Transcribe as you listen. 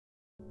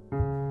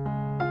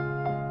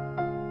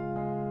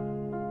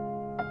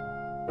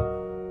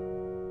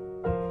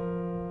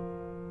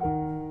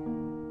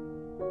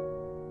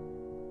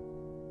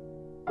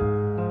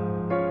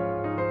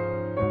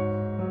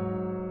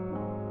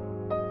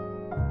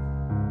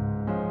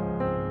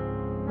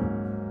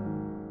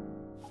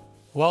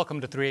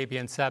Welcome to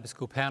 3ABN Sabbath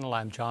School panel.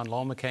 I'm John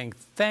Lomacang.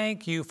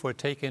 Thank you for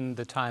taking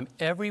the time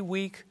every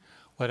week,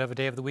 whatever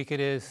day of the week it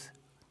is,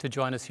 to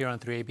join us here on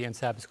 3ABN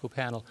Sabbath School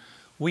panel.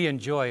 We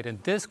enjoy it,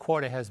 and this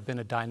quarter has been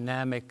a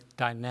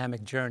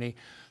dynamic journey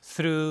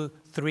through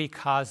three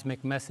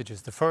cosmic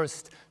messages, the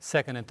first,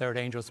 second, and third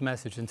angel's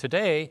message. And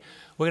today,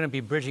 we're going to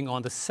be bridging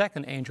on the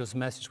second angel's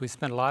message. We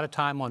spent a lot of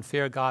time on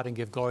fear God and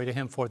give glory to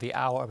Him, for the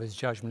hour of His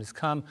judgment has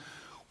come.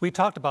 We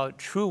talked about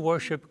true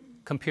worship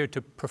compared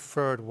to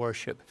preferred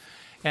worship.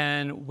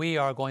 And we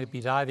are going to be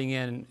diving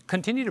in.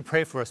 Continue to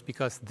pray for us,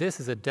 because this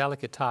is a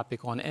delicate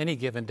topic on any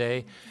given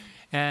day.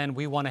 And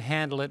we want to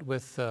handle it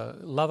with the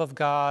love of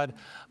God,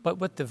 but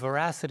with the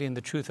veracity and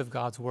the truth of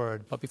God's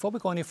Word. But before we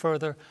go any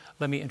further,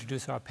 let me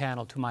introduce our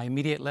panel. To my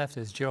immediate left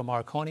is Jill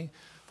Marconi,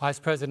 Vice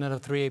President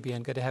of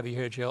 3ABN. Good to have you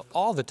here, Jill,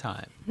 all the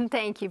time.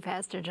 Thank you,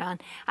 Pastor John.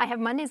 I have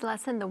Monday's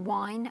lesson, The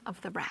Wine of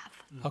the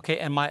Wrath. Okay,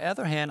 and my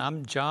other hand,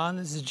 I'm John.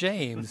 This is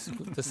James,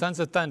 the Sons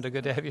of Thunder.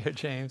 Good to have you here,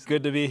 James.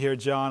 Good to be here,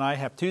 John. I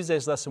have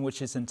Tuesday's lesson,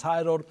 which is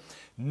entitled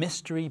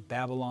Mystery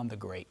Babylon the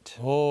Great.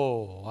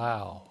 Oh,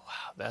 wow.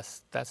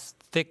 That's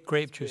thick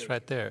grape juice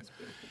right there.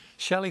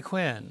 Shelley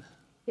Quinn.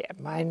 Yeah,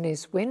 mine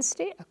is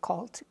Wednesday, A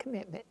Call to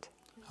Commitment.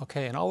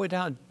 Okay, and all the way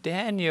down,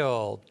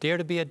 Daniel. Dare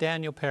to be a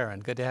Daniel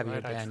parent. Good to have you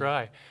here, Daniel. I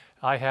try.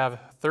 I have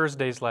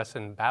Thursday's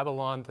lesson,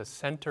 Babylon, the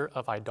Center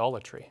of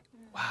Idolatry.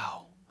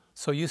 Wow.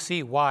 So you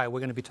see why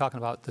we're going to be talking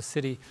about the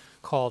city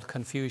called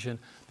confusion.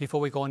 Before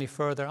we go any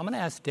further, I'm going to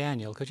ask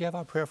Daniel, could you have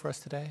our prayer for us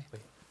today?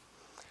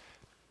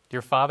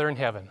 Dear Father in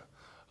heaven,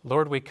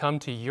 Lord, we come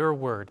to your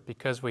word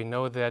because we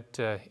know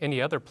that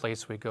any other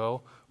place we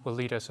go will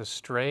lead us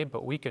astray,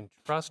 but we can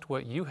trust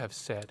what you have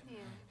said. Yeah.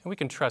 And we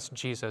can trust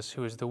Jesus,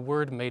 who is the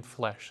Word made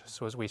flesh.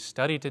 So as we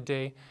study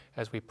today,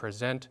 as we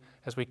present,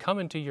 as we come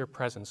into your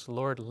presence,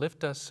 Lord,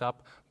 lift us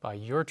up by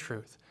your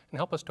truth and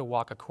help us to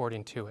walk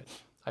according to it.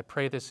 I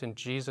pray this in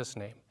Jesus'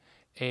 name.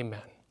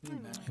 Amen.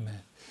 Amen.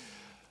 Amen.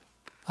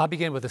 I'll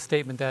begin with a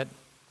statement that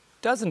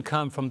doesn't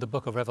come from the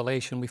book of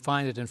Revelation. We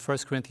find it in 1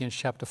 Corinthians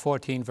chapter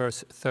 14,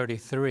 verse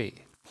 33.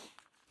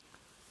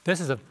 This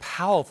is a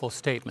powerful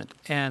statement.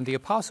 And the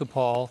Apostle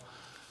Paul,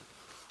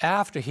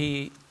 after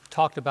he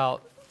talked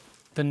about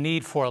the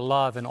need for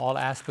love in all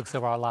aspects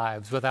of our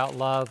lives. Without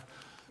love,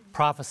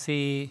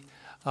 prophecy,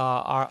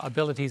 our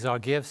abilities, our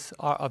gifts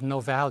are of no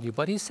value.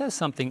 But he says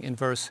something in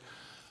verse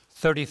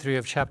 33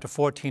 of chapter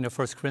 14 of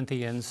 1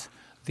 Corinthians,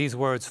 these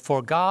words,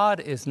 "For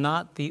God is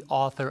not the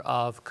author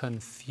of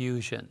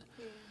confusion."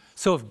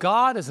 So if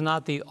God is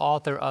not the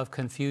author of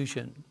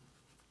confusion,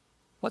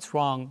 what's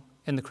wrong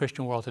in the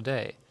Christian world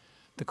today?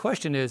 The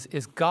question is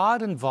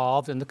God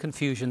involved in the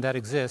confusion that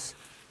exists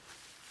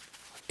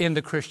in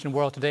the Christian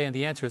world today? And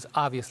the answer is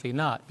obviously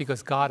not,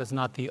 because God is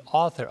not the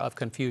author of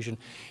confusion.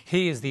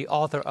 He is the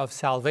author of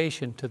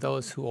salvation to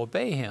those who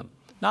obey Him,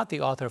 not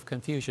the author of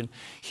confusion.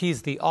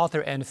 He's the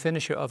author and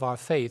finisher of our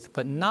faith,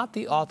 but not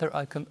the author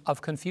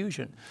of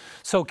confusion.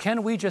 So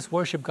can we just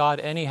worship God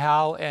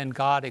anyhow and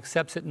God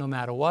accepts it no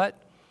matter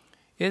what?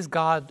 Is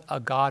God a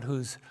God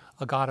who's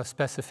a God of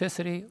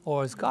specificity,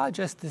 or is God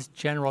just this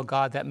general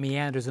God that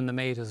meanders in the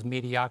maze of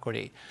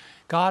mediocrity?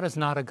 God is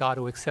not a God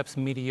who accepts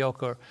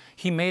mediocre.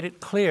 He made it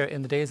clear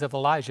in the days of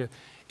Elijah,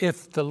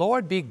 if the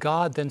Lord be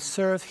God, then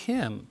serve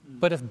Him.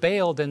 But if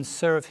Baal, then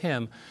serve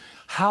him.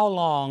 How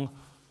long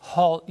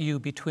halt you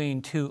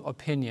between two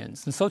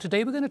opinions? And so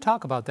today we're going to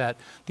talk about that,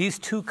 these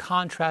two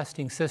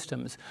contrasting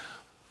systems.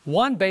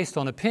 One based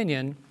on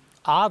opinion,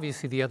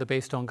 obviously the other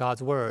based on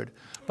God's Word.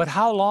 But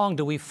how long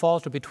do we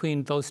falter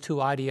between those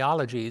two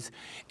ideologies?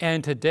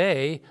 And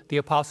today, the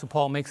Apostle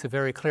Paul makes it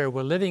very clear,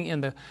 we're living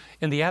in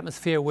the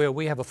atmosphere where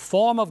we have a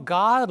form of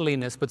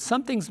godliness, but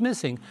something's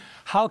missing.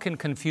 How can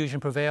confusion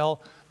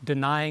prevail?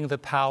 Denying the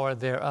power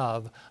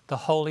thereof. The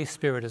Holy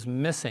Spirit is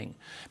missing,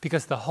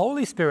 because the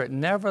Holy Spirit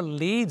never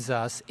leads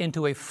us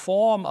into a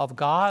form of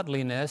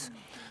godliness.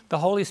 The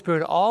Holy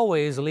Spirit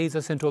always leads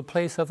us into a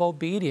place of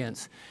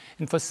obedience.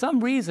 And for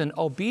some reason,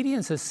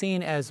 obedience is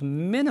seen as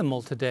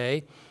minimal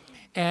today,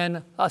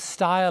 and a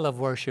style of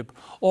worship,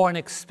 or an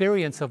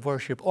experience of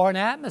worship, or an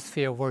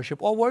atmosphere of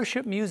worship, or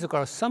worship music,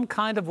 or some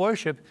kind of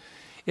worship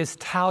is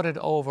touted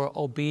over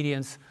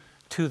obedience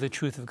to the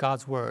truth of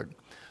God's Word.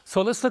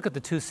 So let's look at the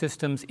two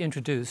systems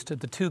introduced,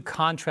 the two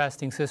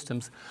contrasting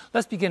systems.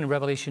 Let's begin in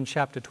Revelation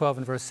chapter 12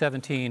 and verse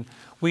 17.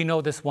 We know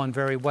this one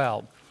very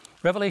well.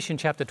 Revelation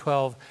chapter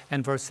 12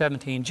 and verse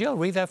 17. Jill,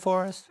 read that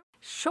for us.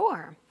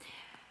 Sure.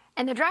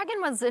 And the dragon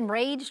was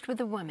enraged with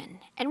the woman,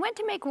 and went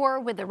to make war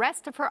with the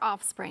rest of her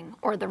offspring,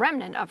 or the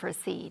remnant of her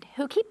seed,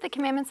 who keep the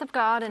commandments of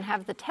God and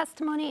have the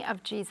testimony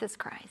of Jesus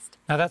Christ.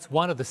 Now that's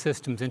one of the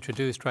systems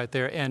introduced right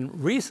there.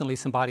 And recently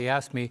somebody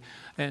asked me,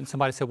 and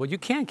somebody said, well, you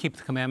can't keep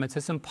the commandments.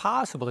 It's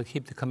impossible to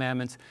keep the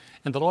commandments.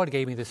 And the Lord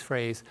gave me this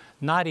phrase,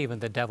 not even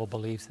the devil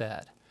believes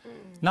that.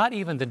 Not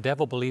even the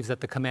devil believes that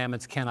the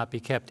commandments cannot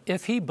be kept.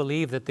 If he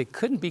believed that they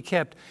couldn't be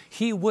kept,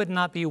 he would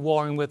not be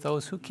warring with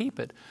those who keep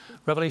it.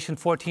 Revelation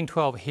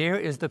 14:12, here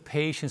is the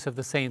patience of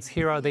the saints.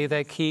 Here are they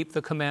that keep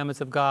the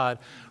commandments of God.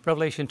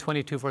 Revelation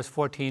 22, verse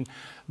 14,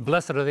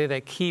 blessed are they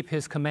that keep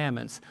his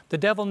commandments. The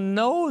devil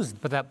knows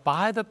that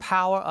by the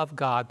power of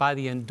God, by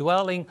the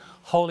indwelling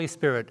Holy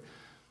Spirit,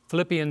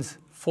 Philippians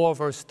 4,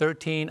 verse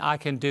 13, I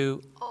can do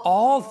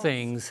all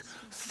things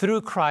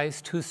through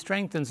Christ who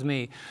strengthens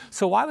me.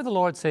 So why would the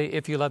Lord say,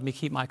 if you love me,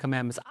 keep my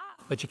commandments?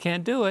 But you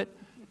can't do it.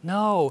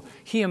 No,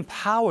 he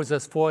empowers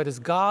us, for it is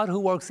God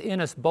who works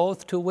in us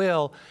both to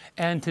will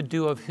and to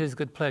do of his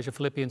good pleasure,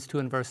 Philippians 2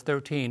 and verse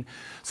 13.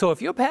 So if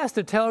your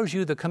pastor tells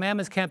you the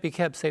commandments can't be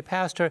kept, say,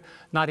 Pastor,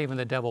 not even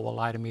the devil will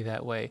lie to me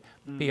that way.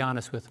 Be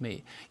honest with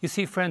me. You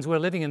see, friends, we're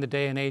living in the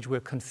day and age where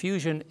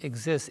confusion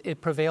exists. It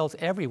prevails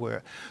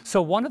everywhere.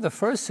 So one of the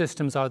first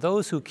systems are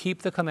those who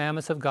keep the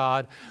commandments of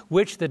God,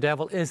 which the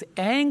devil is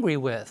angry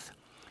with.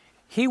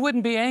 He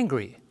wouldn't be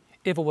angry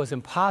if it was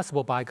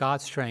impossible by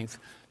God's strength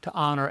to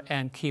honor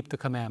and keep the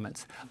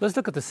commandments. Let's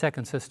look at the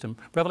second system,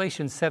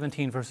 Revelation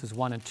 17, verses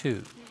 1 and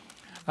 2.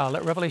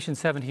 Revelation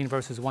 17,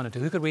 verses 1 and 2.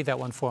 Who could read that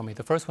one for me?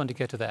 The first one to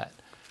get to that.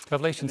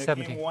 Revelation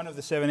 17. There came one of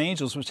the seven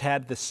angels which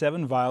had the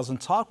seven vials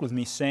and talked with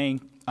me,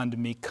 saying unto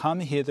me, Come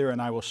hither,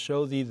 and I will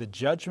show thee the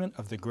judgment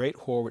of the great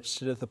whore which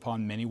sitteth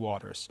upon many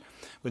waters,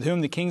 with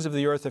whom the kings of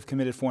the earth have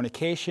committed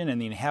fornication, and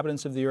the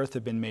inhabitants of the earth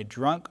have been made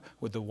drunk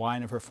with the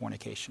wine of her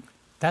fornication.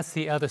 That's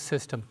the other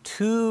system.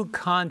 Two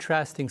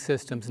contrasting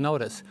systems.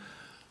 Notice,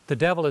 the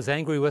devil is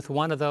angry with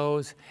one of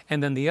those,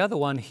 and then the other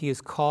one, he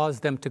has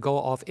caused them to go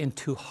off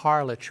into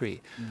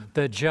harlotry,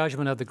 the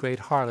judgment of the great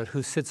harlot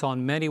who sits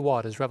on many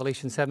waters.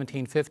 Revelation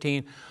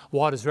 17:15,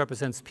 waters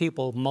represents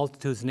people,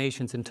 multitudes,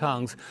 nations, and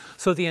tongues.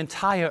 So the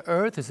entire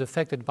earth is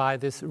affected by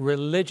this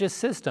religious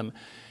system.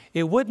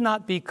 It would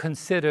not be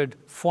considered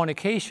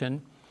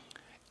fornication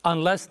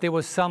unless there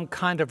was some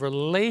kind of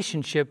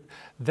relationship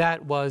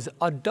that was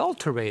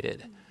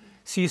adulterated.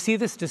 So you see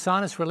this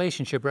dishonest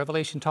relationship.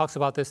 Revelation talks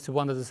about this to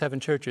one of the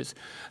seven churches,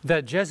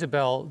 that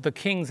Jezebel, the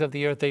kings of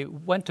the earth, they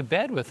went to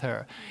bed with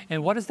her.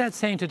 And what is that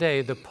saying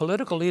today? The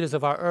political leaders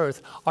of our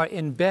earth are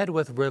in bed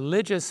with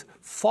religious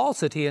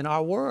falsity in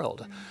our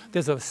world.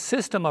 There's a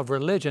system of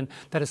religion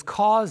that has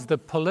caused the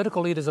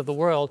political leaders of the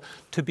world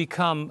to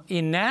become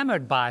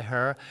enamored by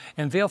her,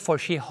 and therefore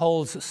she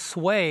holds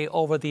sway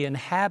over the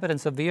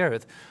inhabitants of the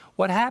earth.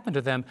 What happened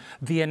to them?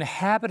 The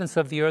inhabitants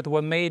of the earth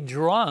were made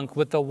drunk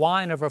with the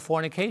wine of her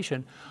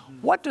fornication.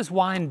 What does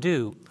wine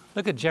do?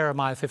 Look at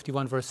Jeremiah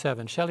 51, verse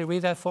 7. Shall we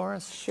read that for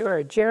us?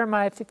 Sure.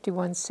 Jeremiah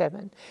 51,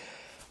 7.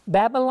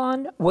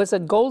 Babylon was a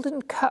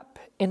golden cup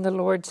in the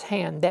Lord's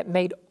hand that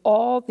made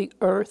all the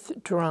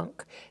earth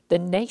drunk. The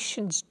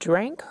nations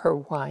drank her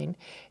wine.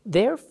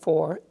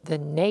 Therefore, the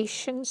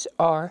nations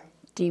are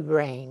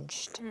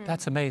deranged.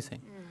 That's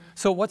amazing.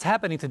 So what's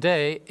happening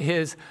today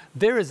is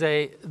there is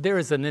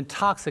an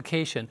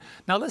intoxication.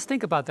 Now let's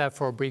think about that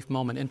for a brief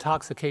moment,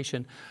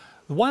 intoxication.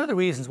 One of the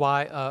reasons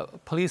why a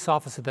police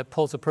officer that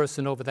pulls a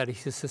person over that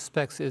he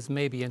suspects is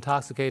maybe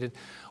intoxicated,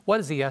 what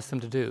does he ask them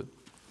to do?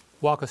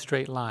 Walk a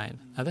straight line.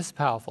 Now this is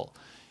powerful.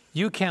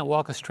 You can't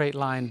walk a straight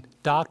line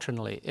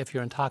doctrinally if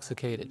you're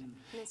intoxicated.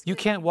 You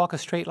can't walk a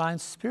straight line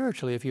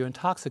spiritually if you're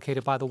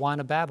intoxicated by the wine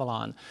of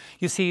Babylon.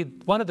 You see,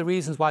 one of the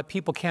reasons why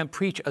people can't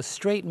preach a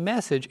straight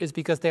message is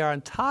because they are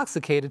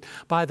intoxicated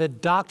by the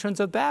doctrines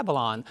of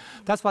Babylon.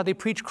 That's why they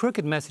preach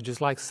crooked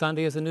messages like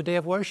Sunday is a new day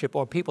of worship,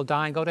 or people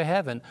die and go to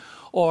heaven,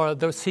 or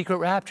the secret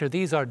rapture.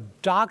 These are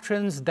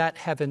doctrines that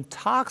have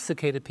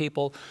intoxicated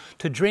people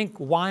to drink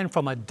wine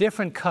from a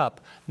different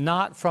cup,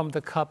 not from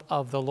the cup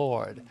of the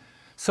Lord.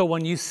 So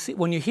when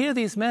you hear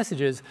these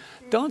messages,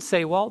 don't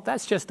say, well,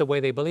 that's just the way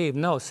they believe.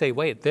 No, say,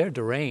 wait, they're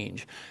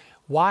deranged.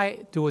 Why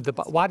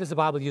does the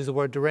Bible use the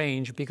word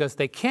deranged? Because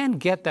they can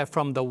get that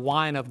from the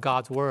wine of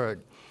God's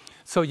word.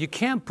 So you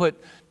can't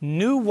put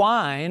new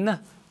wine,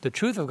 the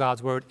truth of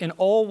God's word, in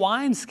old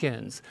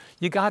wineskins.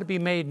 You got to be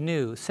made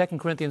new. 2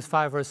 Corinthians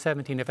 5, verse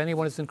 17, if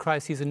anyone is in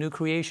Christ, he's a new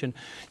creation.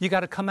 You got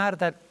to come out of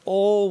that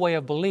old way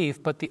of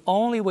belief, but the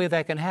only way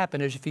that can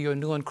happen is if you're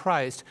new in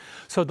Christ.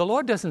 So the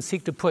Lord doesn't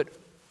seek to put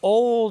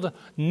old,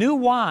 new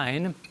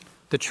wine,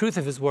 the truth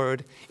of his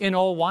word, in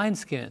old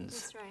wineskins.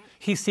 That's right.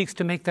 He seeks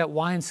to make that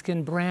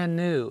wineskin brand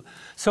new.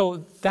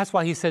 So that's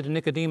why he said to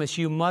Nicodemus,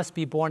 you must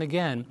be born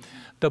again.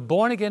 The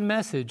born again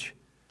message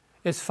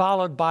is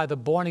followed by the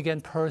born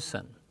again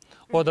person,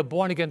 or the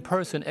born again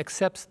person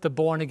accepts the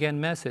born again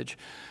message.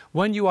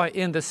 When you are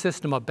in the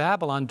system of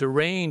Babylon,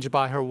 deranged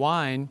by her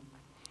wine,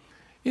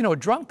 you know,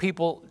 drunk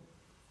people,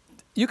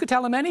 you could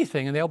tell them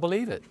anything and they'll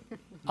believe it,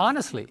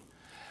 honestly.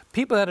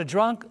 People that are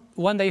drunk,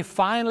 when they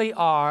finally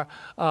are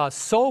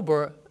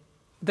sober,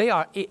 they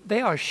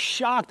are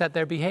shocked at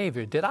their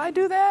behavior. Did I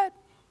do that?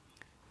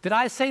 Did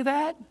I say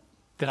that?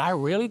 Did I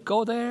really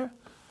go there?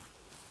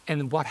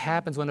 And what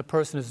happens when a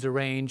person is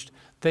deranged?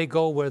 They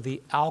go where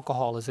the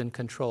alcohol is in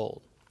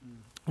control,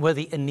 where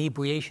the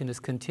inebriation is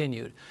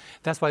continued.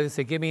 That's why they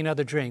say, give me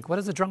another drink. What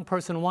does a drunk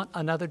person want?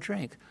 Another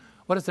drink.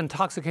 What does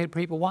intoxicated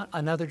people want?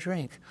 Another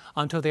drink,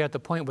 until they're at the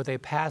point where they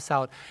pass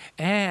out.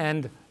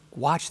 And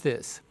watch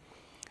this.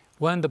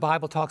 When the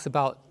Bible talks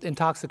about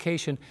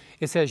intoxication,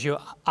 it says your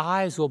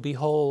eyes will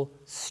behold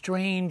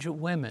strange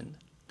women.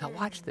 Now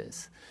watch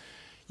this.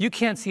 You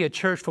can't see a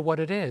church for what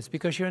it is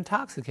because you're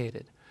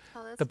intoxicated.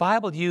 The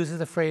Bible uses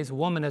the phrase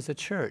woman as a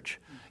church.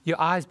 Your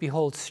eyes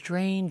behold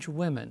strange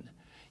women.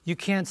 You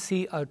can't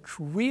see a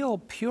real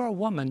pure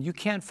woman. You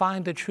can't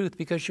find the truth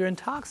because you're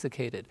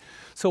intoxicated.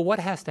 So what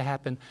has to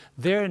happen?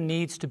 There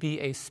needs to be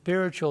a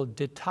spiritual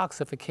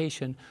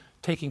detoxification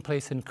taking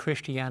place in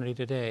Christianity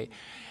today.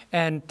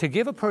 And to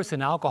give a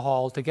person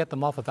alcohol, to get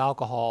them off of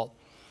alcohol,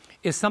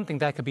 is something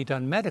that could be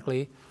done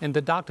medically, and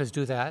the doctors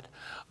do that.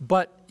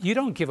 But you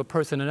don't give a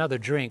person another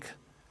drink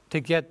to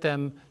get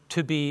them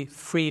to be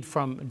freed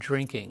from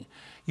drinking.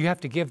 You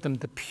have to give them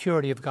the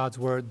purity of God's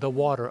word, the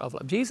water of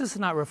life. Jesus is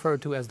not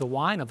referred to as the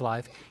wine of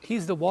life.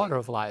 He's the water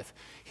of life.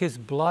 His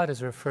blood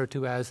is referred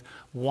to as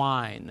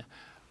wine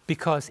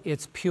because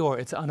it's pure,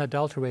 it's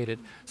unadulterated.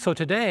 So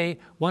today,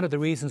 one of the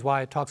reasons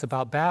why it talks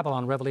about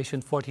Babylon,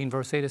 Revelation 14,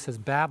 verse 8, it says,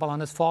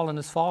 Babylon is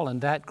fallen,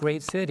 that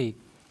great city,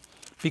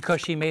 because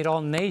she made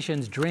all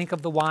nations drink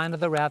of the wine of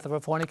the wrath of her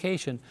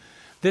fornication.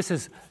 This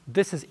is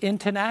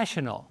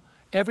international.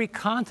 Every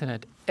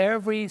continent,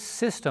 every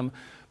system,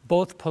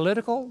 both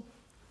political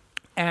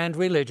and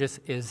religious,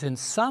 is in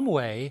some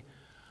way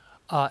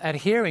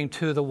adhering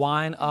to the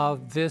wine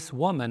of this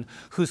woman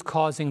who's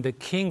causing the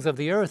kings of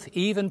the earth,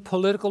 even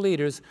political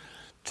leaders,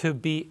 to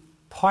be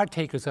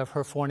partakers of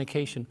her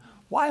fornication.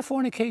 Why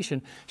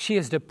fornication? She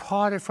has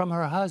departed from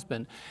her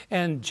husband.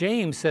 And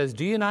James says,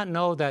 do you not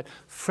know that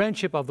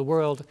friendship of the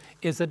world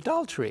is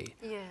adultery?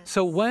 Yes.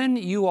 So when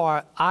you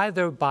are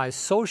either by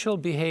social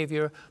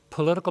behavior,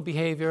 political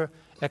behavior,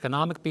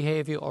 economic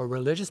behavior, or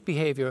religious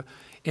behavior,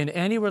 in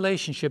any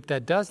relationship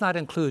that does not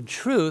include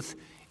truth,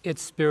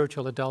 it's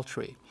spiritual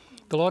adultery.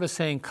 The Lord is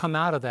saying, come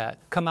out of that.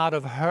 Come out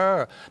of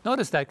her.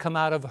 Notice that, come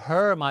out of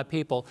her, my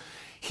people.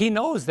 He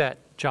knows that,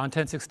 John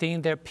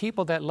 10:16, there are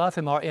people that love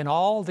him are in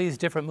all these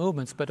different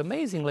movements, but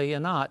amazingly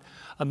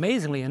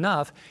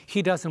enough,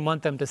 he doesn't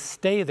want them to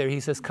stay there.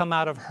 He says, come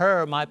out of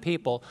her, my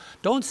people.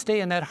 Don't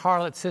stay in that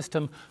harlot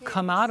system. Yes.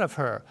 Come out of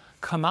her.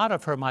 Come out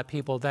of her, my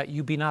people, that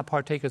you be not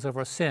partakers of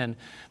her sin.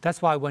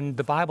 That's why when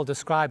the Bible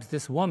describes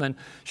this woman,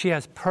 she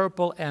has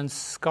purple and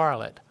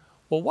scarlet.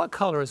 Well, what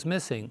color is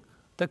missing?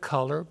 The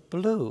color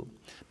blue,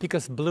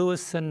 because blue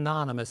is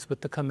synonymous with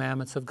the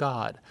commandments of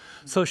God.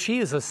 So she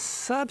is a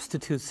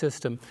substitute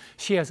system.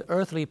 She has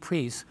earthly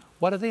priests.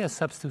 What are they a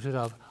substitute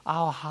of?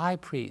 Our high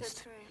priest.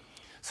 That's right.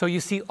 So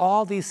you see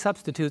all these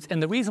substitutes,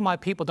 and the reason why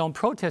people don't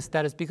protest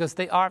that is because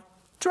they are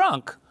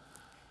drunk.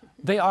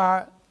 They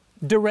are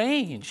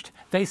deranged.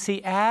 They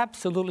see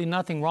absolutely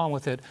nothing wrong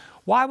with it.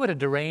 Why would a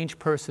deranged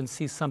person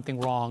see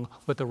something wrong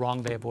with the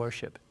wrong day of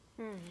worship?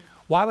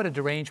 Why would a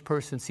deranged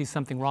person see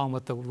something wrong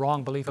with the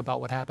wrong belief about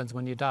what happens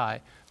when you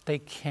die? They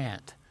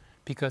can't,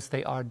 because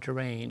they are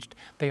deranged.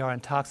 They are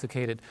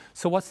intoxicated.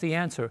 So what's the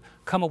answer?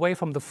 Come away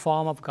from the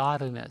form of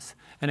godliness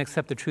and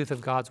accept the truth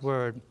of God's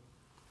word.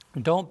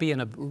 Don't be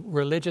in a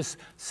religious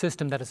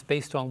system that is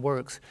based on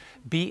works.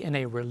 Be in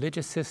a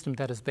religious system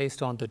that is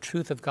based on the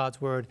truth of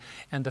God's word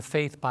and the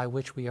faith by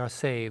which we are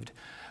saved.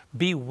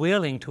 Be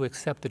willing to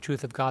accept the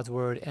truth of God's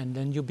word, and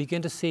then you'll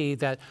begin to see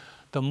that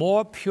the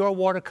more pure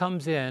water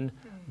comes in,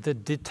 the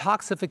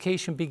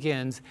detoxification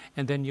begins,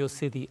 and then you'll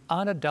see the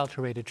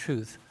unadulterated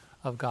truth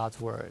of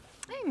God's word.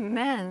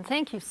 Amen.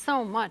 Thank you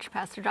so much,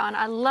 Pastor John.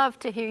 I love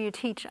to hear you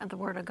teach the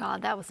Word of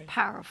God. That was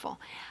powerful.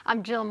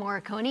 I'm Jill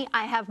Morricone.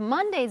 I have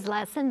Monday's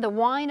lesson, The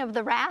Wine of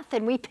the Wrath,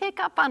 and we pick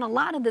up on a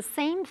lot of the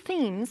same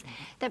themes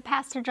that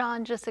Pastor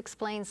John just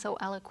explained so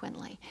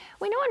eloquently.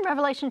 We know in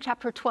Revelation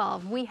chapter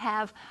 12, we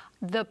have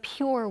the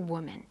pure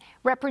woman,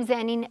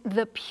 representing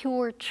the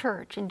pure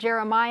church. In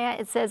Jeremiah,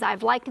 it says,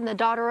 I've likened the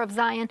daughter of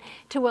Zion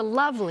to a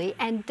lovely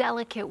and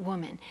delicate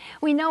woman.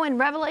 We know in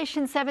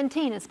Revelation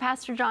 17, as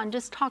Pastor John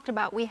just talked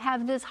about, we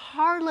have this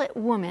harlot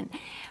woman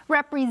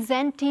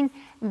representing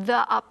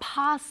the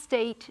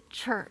apostate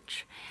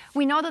church.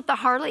 We know that the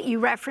harlot, you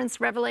referenced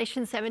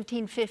Revelation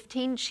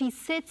 17:15, she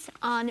sits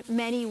on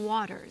many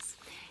waters.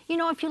 You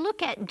know, if you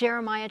look at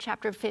Jeremiah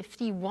chapter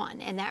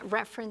 51 and that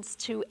reference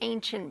to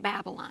ancient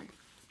Babylon,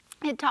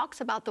 it talks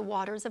about the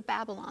waters of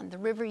Babylon, the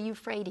river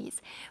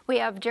Euphrates. We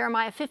have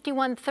Jeremiah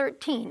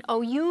 51:13.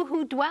 O you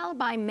who dwell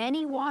by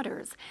many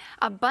waters,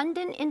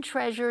 abundant in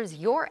treasures,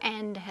 your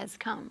end has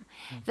come.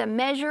 The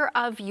measure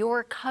of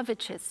your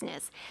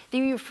covetousness. The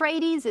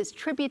Euphrates, its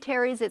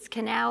tributaries, its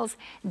canals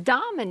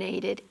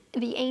dominated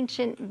the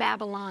ancient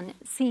Babylon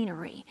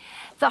scenery.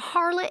 The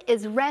harlot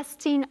is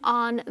resting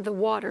on the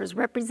waters,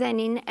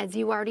 representing, as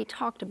you already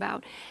talked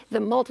about, the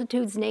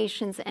multitudes,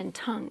 nations, and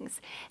tongues.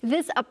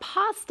 This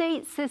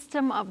apostate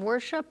system of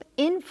worship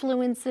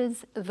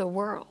influences the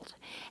world.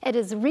 It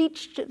has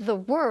reached the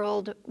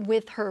world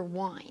with her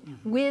wine,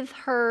 with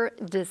her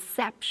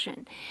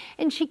deception.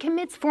 And she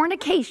commits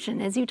fornication,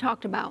 as you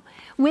talked about,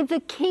 with the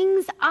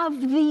kings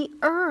of the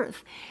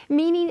earth,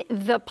 meaning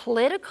the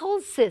political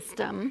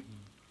system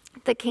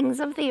the kings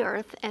of the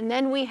earth, and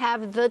then we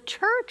have the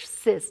church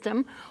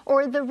system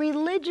or the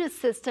religious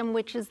system,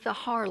 which is the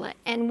harlot.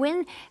 And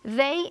when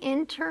they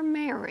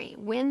intermarry,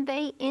 when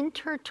they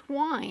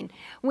intertwine,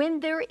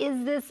 when there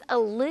is this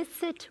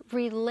illicit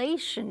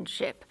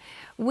relationship,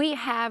 we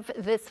have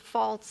this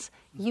false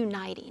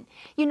uniting.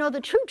 You know, the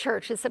true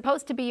church is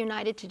supposed to be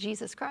united to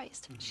Jesus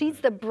Christ. She's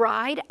the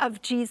bride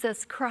of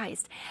Jesus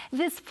Christ.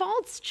 This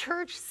false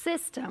church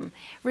system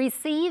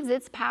receives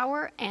its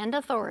power and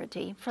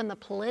authority from the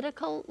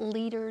political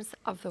leaders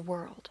of the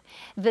world.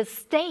 The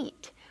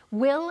state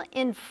will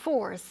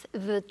enforce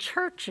the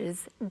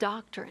church's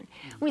doctrine.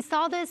 We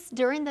saw this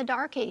during the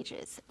Dark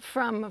Ages,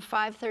 from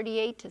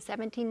 538 to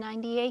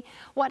 1798.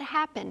 What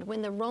happened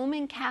when the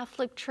Roman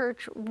Catholic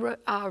Church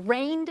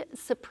reigned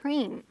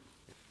supreme?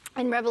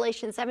 In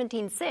Revelation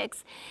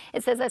 17:6,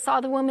 it says, I saw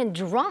the woman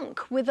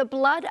drunk with the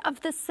blood of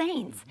the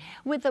saints,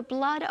 with the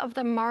blood of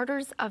the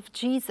martyrs of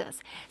Jesus.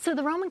 So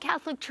the Roman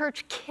Catholic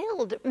Church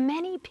killed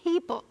many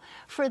people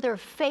for their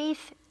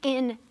faith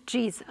in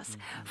Jesus,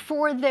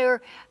 for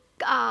their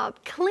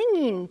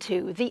clinging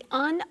to the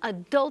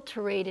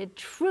unadulterated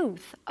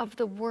truth of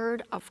the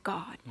Word of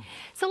God.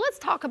 So let's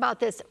talk about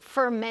this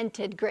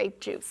fermented grape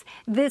juice,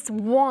 this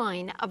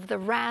wine of the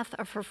wrath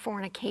of her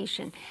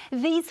fornication,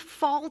 these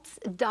false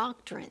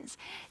doctrines.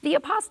 The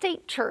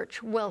apostate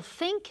church will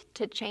think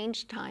to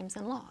change times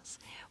and laws.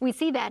 We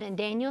see that in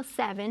Daniel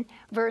 7,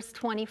 verse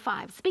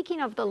 25.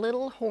 Speaking of the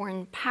little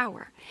horn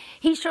power,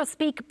 he shall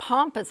speak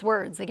pompous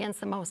words against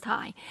the Most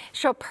High,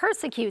 shall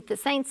persecute the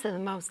saints of the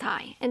Most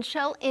High, and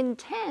shall intend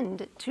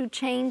to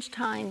change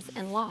times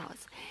and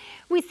laws.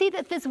 We see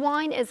that this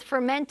wine is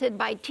fermented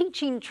by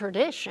teaching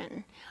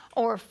tradition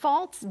or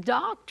false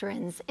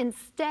doctrines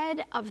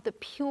instead of the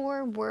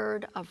pure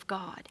Word of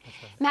God.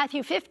 Right.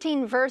 Matthew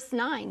 15, verse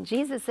 9,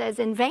 Jesus says,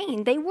 in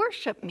vain they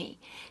worship me,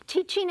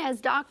 teaching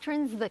as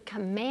doctrines the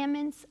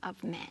commandments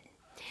of men.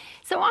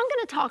 So I'm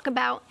going to talk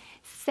about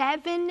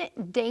 7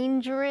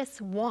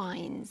 dangerous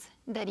wines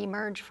that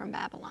emerge from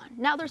Babylon.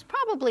 Now there's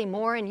probably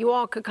more, and you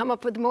all could come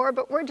up with more,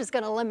 but we're just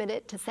going to limit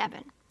it to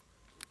 7.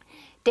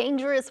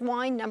 Dangerous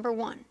wine number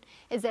 1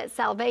 is that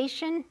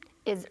salvation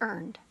is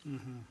earned.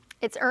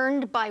 It's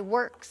earned by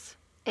works.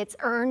 It's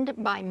earned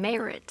by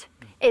merit.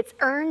 It's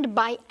earned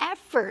by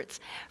efforts.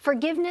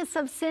 Forgiveness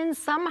of sins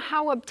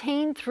somehow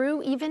obtained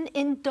through even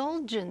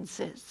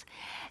indulgences.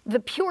 The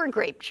pure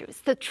grape juice,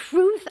 the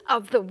truth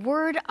of the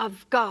Word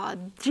of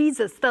God,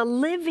 Jesus, the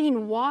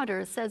living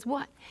water, says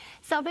what?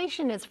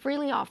 Salvation is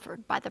freely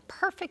offered by the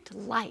perfect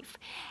life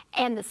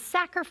and the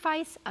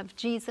sacrifice of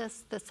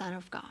Jesus, the Son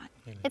of God.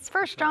 Amen. It's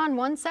 1 John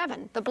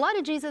 1:7. The blood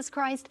of Jesus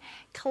Christ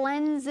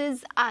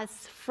cleanses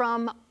us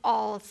from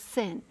all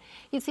sin.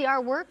 You see, our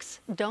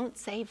works don't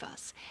save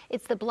us.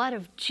 It's the blood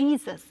of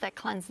Jesus that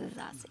cleanses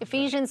us.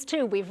 Ephesians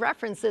 2, we've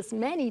referenced this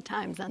many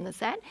times on the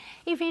set.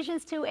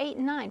 Ephesians 2, 8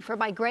 and 9. For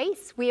by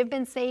grace we have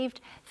been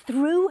saved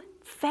through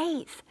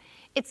faith.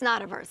 It's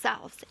not of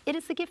ourselves. It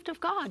is the gift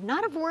of God,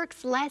 not of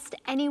works, lest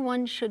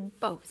anyone should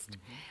boast.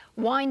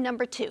 Wine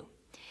number 2.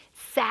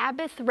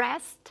 Sabbath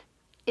rest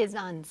is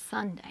on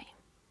Sunday.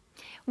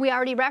 We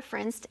already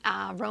referenced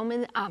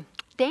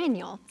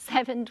Daniel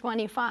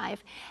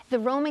 7:25. The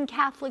Roman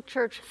Catholic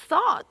Church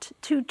thought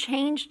to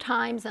change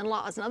times and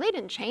laws. Now, they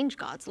didn't change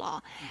God's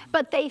law,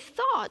 but they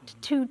thought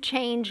to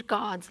change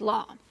God's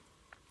law.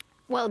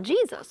 Well,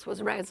 Jesus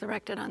was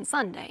resurrected on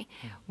Sunday.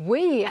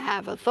 We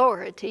have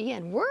authority,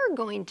 and we're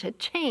going to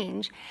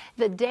change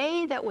the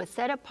day that was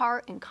set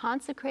apart and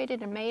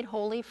consecrated and made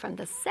holy from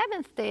the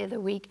 7th day of the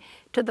week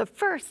to the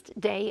 1st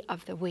day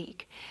of the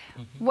week.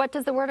 What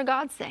does the Word of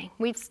God say?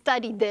 We've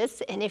studied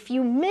this, and if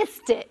you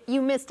missed it,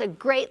 you missed a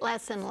great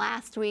lesson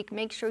last week.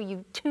 Make sure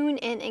you tune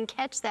in and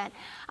catch that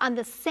on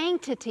the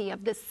sanctity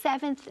of the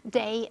 7th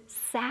day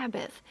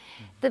Sabbath.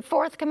 The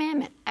 4th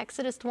commandment,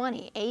 Exodus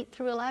 20, 8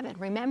 through 11.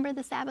 Remember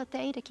the Sabbath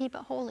day to keep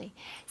it holy.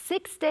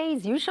 6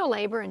 days you shall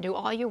labor and do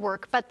all your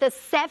work, but the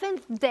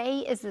 7th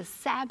day is the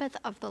Sabbath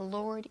of the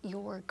Lord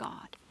your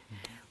God.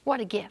 What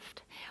a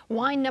gift.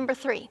 Wine number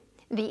 3,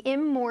 the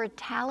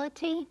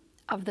immortality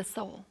of the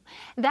soul.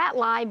 That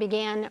lie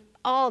began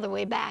all the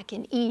way back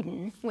in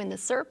Eden when the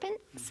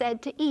serpent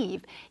said to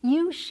Eve,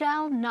 you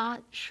shall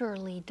not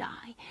surely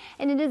die.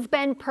 And it has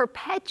been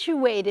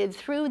perpetuated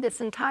through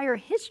this entire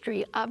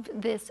history of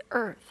this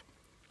earth,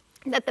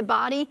 that the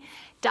body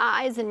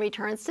dies and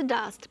returns to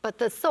dust, but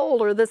the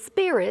soul or the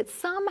spirit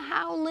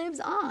somehow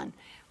lives on,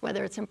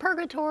 whether it's in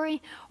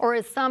purgatory or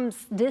as some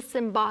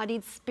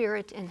disembodied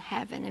spirit in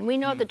heaven. And we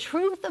know the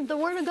truth of the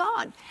Word of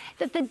God,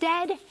 that the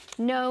dead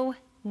know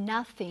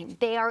nothing.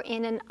 They are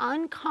in an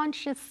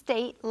unconscious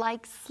state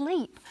like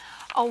sleep,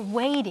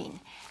 awaiting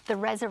the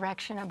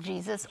resurrection of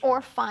Jesus or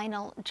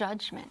final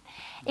judgment.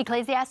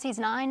 Ecclesiastes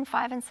 9,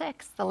 5 and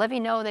 6, the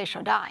living know they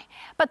shall die,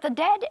 but the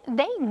dead,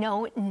 they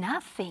know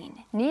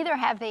nothing, neither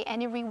have they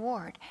any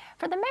reward,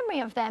 for the memory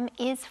of them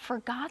is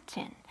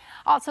forgotten.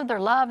 Also their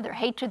love, their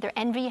hatred, their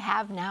envy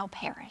have now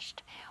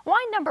perished.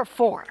 Wine number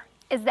 4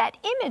 is that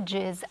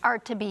images are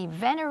to be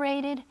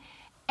venerated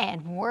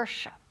and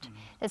worshipped.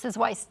 This is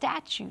why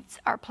statutes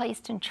are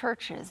placed in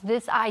churches,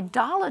 this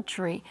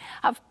idolatry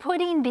of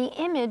putting the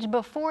image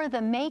before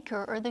the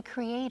maker or the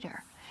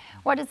creator.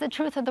 What does the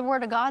truth of the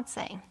Word of God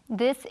say?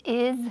 This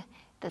is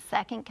the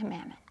second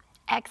commandment.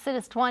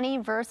 Exodus 20,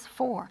 verse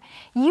 4.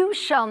 You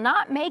shall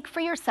not make for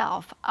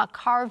yourself a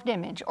carved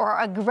image or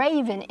a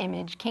graven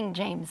image, King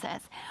James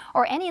says,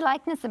 or any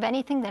likeness of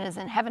anything that is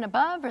in heaven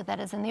above or that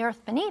is in the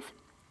earth beneath,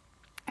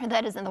 or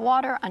that is in the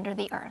water under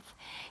the earth.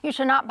 You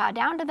shall not bow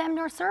down to them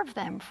nor serve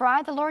them, for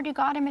I, the Lord your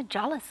God, am a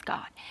jealous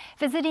God,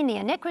 visiting the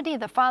iniquity of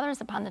the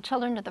fathers upon the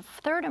children to the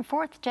third and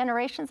fourth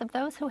generations of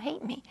those who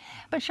hate me,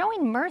 but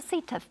showing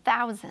mercy to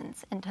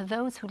thousands and to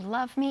those who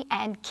love me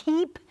and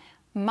keep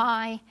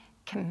my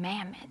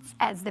commandments,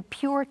 as the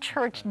pure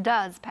church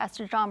does,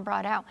 Pastor John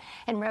brought out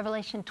in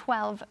Revelation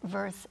 12,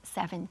 verse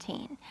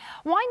 17.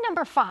 Why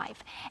number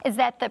 5 is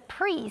that the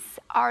priests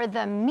are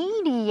the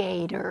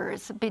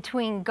mediators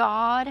between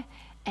God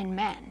and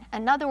men.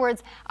 In other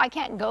words, I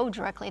can't go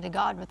directly to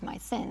God with my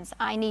sins.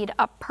 I need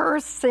a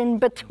person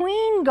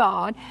between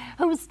God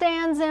who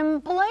stands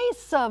in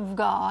place of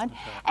God,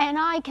 and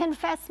I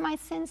confess my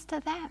sins to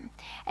them.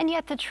 And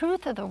yet the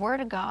truth of the Word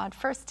of God,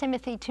 1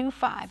 Timothy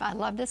 2:5, I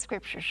love this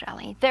scripture,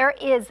 Shelley. There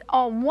is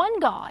one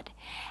God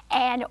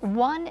and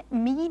one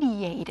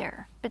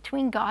mediator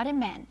between God and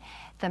men,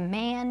 the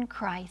man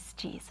Christ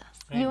Jesus.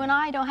 Amen. You and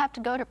I don't have to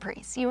go to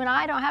priests. You and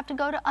I don't have to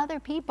go to other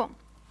people.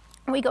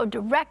 We go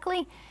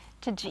directly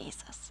to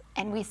Jesus,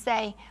 and we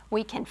say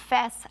we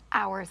confess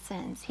our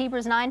sins.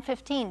 Hebrews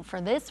 9:15, for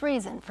this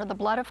reason, for the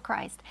blood of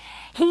Christ,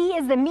 he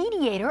is the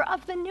mediator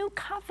of the new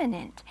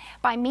covenant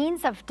by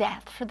means of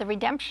death for the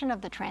redemption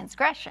of the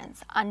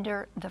transgressions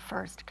under the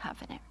first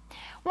covenant.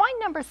 Why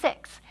number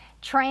 6?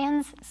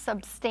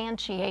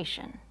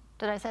 Transubstantiation.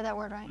 Did I say that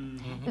word right?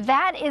 Mm-hmm.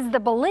 That is the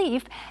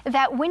belief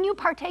that when you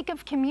partake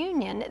of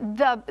communion,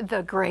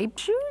 the grape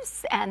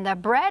juice and the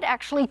bread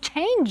actually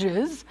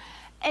changes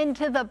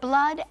into the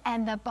blood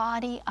and the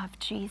body of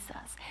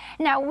Jesus.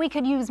 Now, we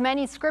could use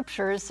many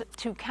scriptures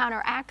to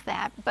counteract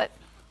that,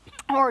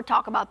 or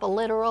talk about the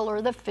literal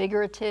or the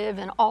figurative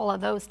and all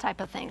of those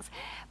type of things.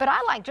 But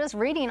I like just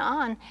reading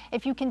on.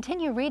 If you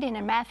continue reading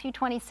in Matthew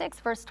 26,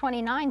 verse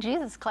 29,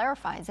 Jesus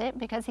clarifies it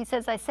because he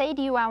says, I say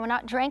to you, I will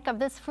not drink of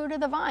this fruit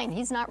of the vine.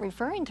 He's not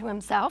referring to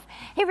himself.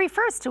 He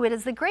refers to it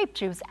as the grape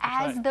juice,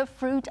 as the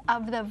fruit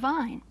of the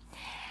vine.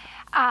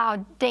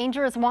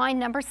 Dangerous wine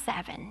number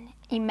 7.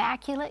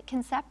 Immaculate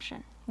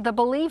conception. The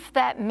belief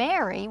that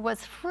Mary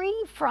was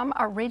free from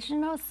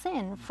original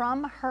sin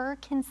from her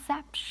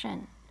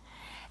conception.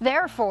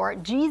 Therefore,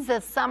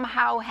 Jesus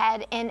somehow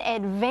had an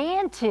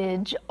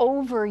advantage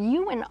over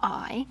you and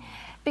I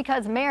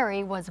because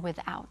Mary was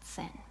without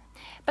sin.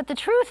 But the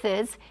truth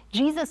is,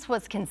 Jesus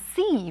was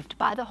conceived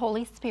by the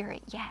Holy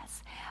Spirit,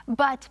 yes.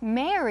 But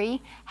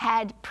Mary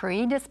had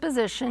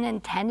predisposition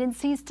and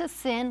tendencies to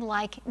sin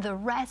like the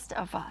rest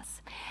of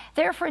us.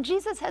 Therefore,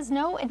 Jesus has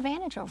no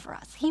advantage over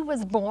us. He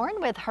was born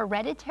with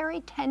hereditary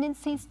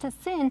tendencies to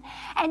sin,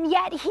 and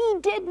yet he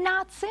did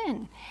not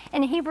sin.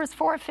 In Hebrews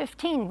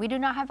 4:15, we do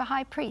not have a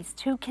high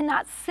priest who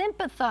cannot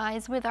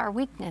sympathize with our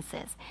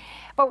weaknesses,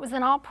 but was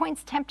in all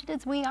points tempted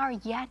as we are,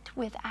 yet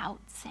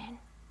without sin.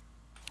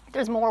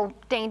 There's more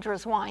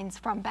dangerous wines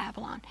from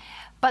Babylon.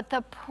 But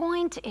the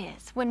point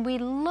is, when we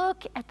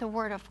look at the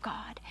Word of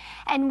God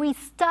and we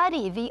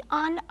study the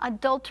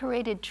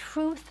unadulterated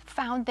truth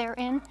found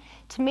therein,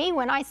 to me,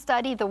 when I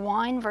study the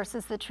wine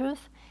versus the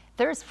truth,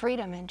 there's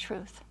freedom in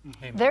truth.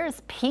 Amen.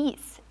 There's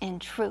peace in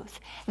truth.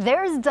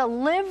 There's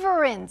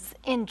deliverance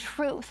in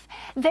truth.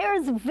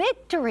 There's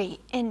victory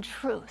in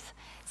truth.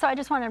 So I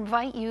just want to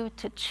invite you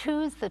to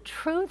choose the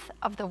truth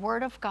of the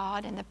Word of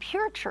God in the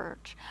pure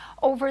church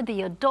over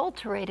the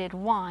adulterated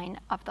wine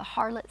of the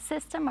harlot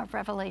system of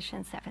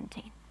Revelation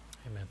 17.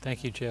 Amen.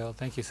 Thank you, Jill.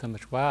 Thank you so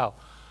much. Wow.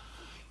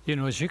 You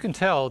know, as you can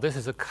tell, this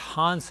is a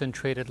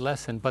concentrated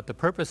lesson, but the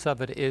purpose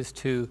of it is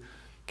to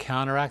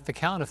counteract the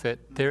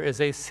counterfeit. There is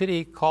a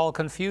city called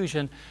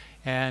confusion,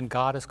 and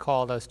God has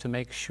called us to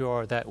make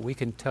sure that we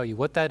can tell you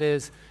what that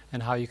is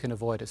and how you can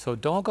avoid it. So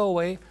don't go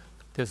away.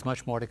 There's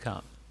much more to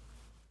come.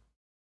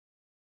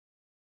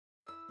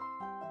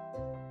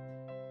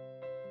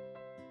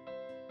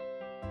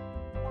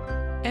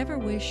 Ever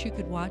wish you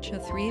could watch a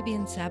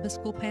 3ABN Sabbath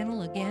School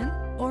panel again?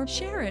 Or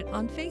share it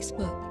on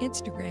Facebook,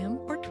 Instagram,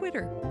 or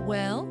Twitter?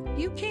 Well,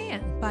 you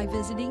can by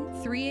visiting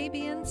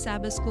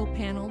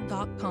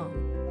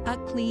 3ABNSabbathSchoolPanel.com. A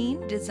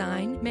clean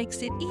design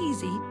makes it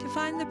easy to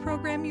find the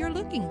program you're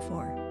looking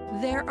for.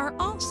 There are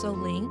also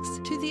links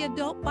to the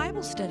Adult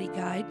Bible Study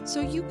Guide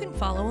so you can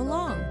follow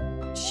along.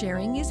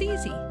 Sharing is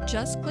easy.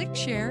 Just click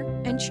share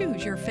and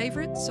choose your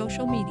favorite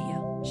social media.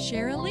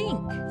 Share a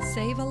link.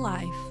 Save a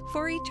life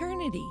for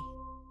eternity.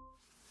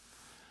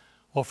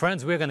 Well,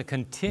 friends, we're going to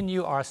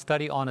continue our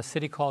study on a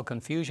city called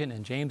Confusion,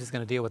 and James is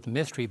going to deal with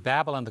Mystery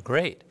Babylon the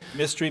Great.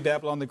 Mystery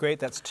Babylon the Great,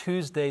 that's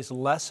Tuesday's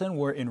lesson.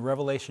 We're in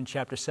Revelation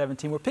chapter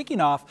 17. We're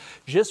picking up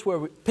just where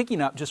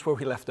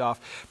we left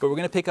off, but we're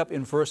going to pick up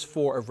in verse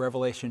 4 of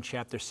Revelation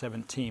chapter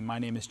 17. My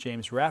name is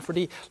James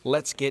Rafferty.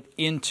 Let's get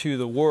into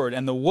the Word.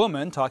 And the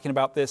woman, talking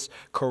about this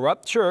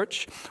corrupt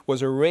church,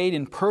 was arrayed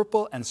in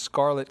purple and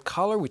scarlet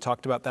color. We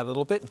talked about that a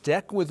little bit.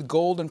 Decked with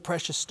gold and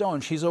precious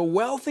stones. She's a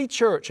wealthy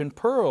church in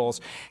pearls,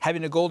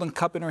 having a golden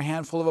cup in her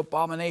hand full of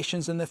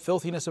abominations and the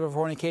filthiness of her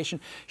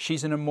fornication.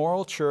 She's an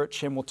immoral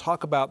church, and we'll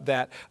talk about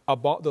that,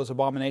 those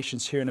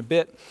abominations here in a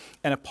bit.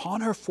 And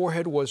upon her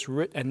forehead was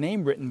a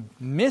name written,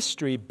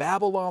 Mystery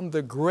Babylon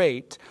the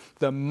Great,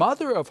 the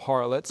mother of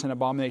harlots and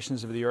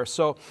abominations of the earth.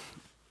 So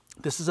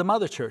this is a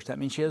mother church. That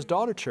means she has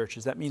daughter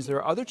churches. That means there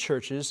are other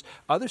churches,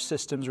 other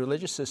systems,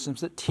 religious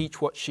systems that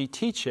teach what she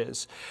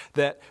teaches,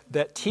 that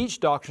teach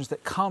doctrines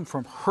that come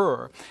from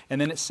her.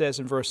 And then it says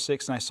in verse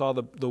 6, and I saw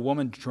the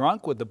woman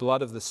drunk with the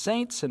blood of the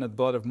saints and the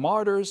blood of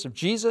martyrs of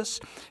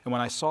Jesus. And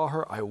when I saw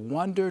her, I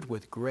wondered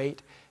with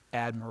great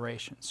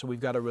admiration. So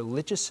we've got a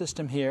religious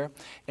system here,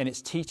 and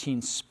it's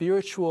teaching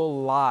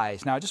spiritual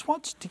lies. Now, I just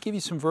want to give you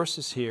some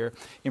verses here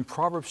in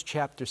Proverbs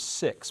chapter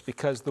 6,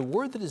 because the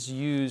word that is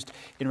used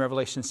in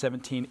Revelation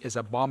 17 is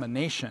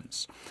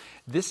abominations.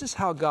 This is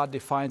how God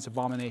defines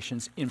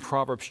abominations in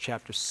Proverbs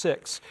chapter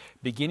 6,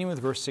 beginning with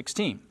verse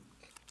 16.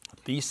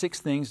 These 6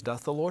 things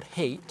doth the Lord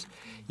hate,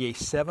 yea,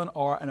 7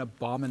 are an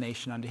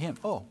abomination unto him.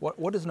 Oh,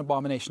 what is an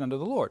abomination unto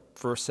the Lord?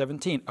 Verse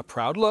 17, a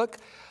proud look,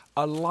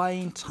 a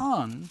lying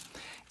tongue,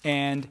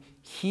 and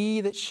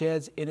he that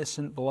sheds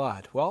innocent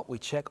blood. Well, we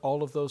check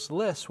all of those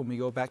lists when we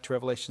go back to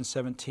Revelation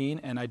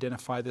 17 and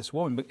identify this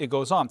woman. But it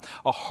goes on.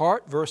 A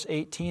heart, verse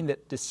 18,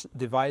 that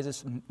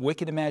devises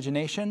wicked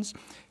imaginations.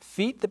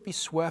 Feet that be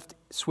swift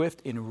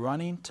in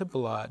running to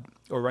blood,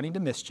 or running to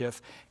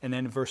mischief. And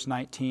then verse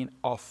 19,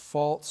 a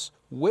false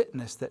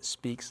witness that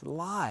speaks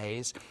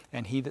lies,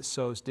 and he that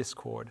sows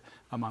discord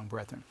among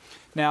brethren.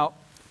 Now,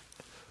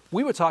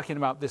 we were talking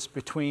about this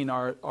between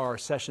our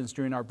sessions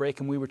during our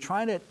break, and we were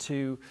trying we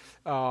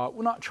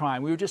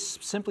were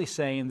just simply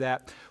saying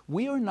that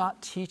we are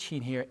not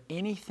teaching here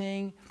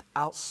anything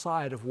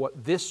outside of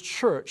what this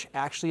church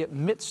actually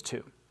admits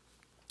to.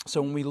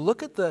 So when we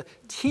look at the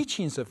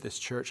teachings of this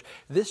church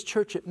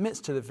admits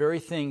to the very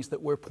things that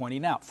we're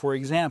pointing out. For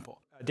example,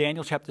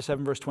 Daniel chapter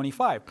 7, verse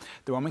 25,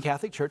 the Roman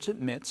Catholic Church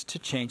admits to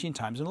changing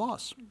times and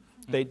laws.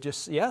 They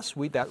just, yes,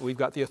 we've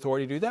got the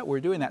authority to do that. We're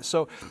doing that.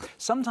 So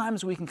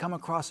sometimes we can come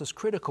across as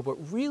critical, but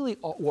really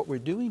what we're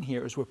doing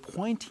here is we're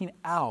pointing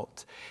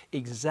out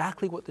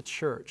exactly what the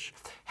church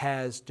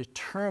has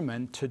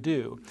determined to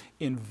do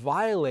in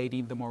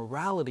violating the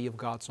morality of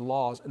God's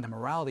laws and the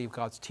morality of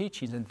God's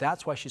teachings. And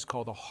that's why she's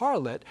called a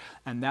harlot,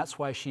 and that's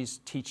why she's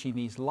teaching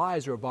these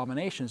lies or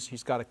abominations.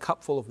 She's got a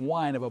cup full of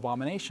wine of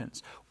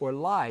abominations or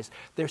lies.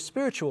 They're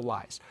spiritual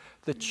lies.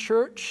 The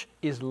church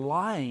is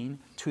lying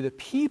to the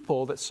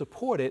people that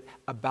support it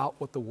about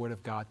what the Word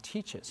of God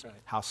teaches. Right.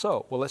 How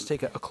so? Well, let's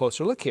take a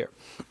closer look here.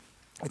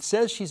 It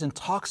says she's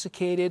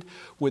intoxicated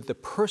with the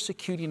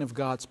persecuting of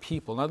God's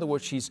people. In other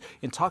words, she's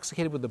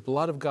intoxicated with the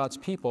blood of God's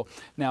people.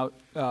 Now,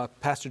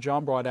 Pastor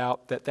John brought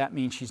out that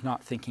means she's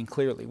not thinking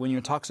clearly. When you're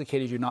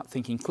intoxicated, you're not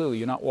thinking clearly.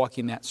 You're not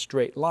walking that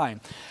straight line.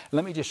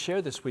 Let me just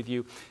share this with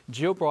you.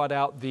 Jill brought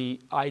out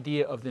the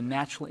idea of the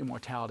natural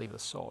immortality of the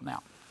soul.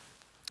 Now,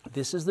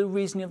 this is the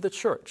reasoning of the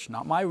church,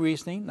 not my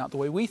reasoning, not the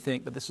way we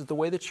think, but this is the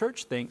way the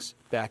church thinks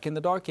back in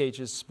the Dark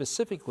Ages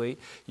specifically.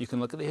 You can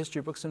look at the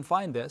history books and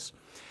find this.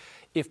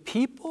 If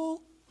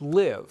people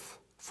live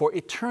for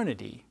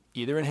eternity,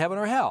 either in heaven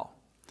or hell,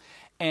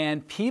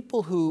 and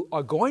people who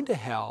are going to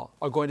hell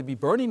are going to be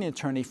burning in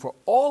eternity for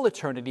all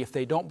eternity if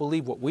they don't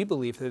believe what we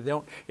believe,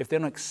 if they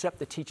don't accept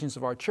the teachings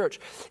of our church,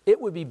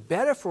 it would be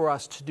better for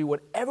us to do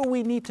whatever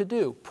we need to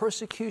do,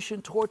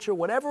 persecution, torture,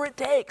 whatever it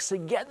takes to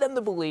get them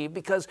to believe,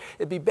 because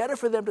it'd be better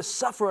for them to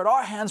suffer at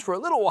our hands for a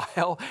little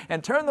while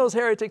and turn those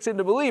heretics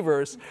into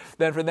believers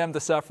than for them to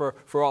suffer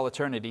for all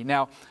eternity.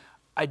 Now,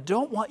 I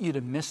don't want you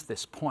to miss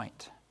this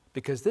point,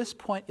 because this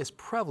point is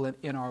prevalent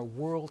in our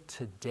world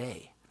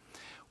today.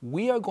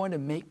 We are going to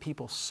make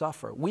people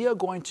suffer. We are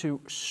going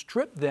to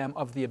strip them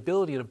of the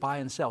ability to buy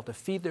and sell, to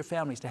feed their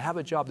families, to have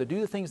a job, to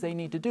do the things they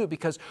need to do,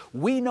 because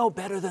we know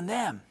better than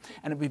them.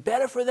 And it'd be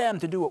better for them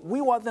to do what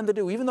we want them to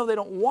do, even though they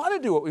don't want to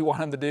do what we want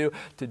them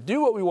to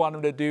do what we want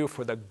them to do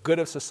for the good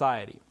of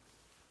society.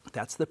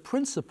 That's the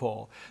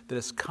principle that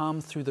has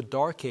come through the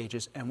Dark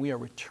Ages, and we are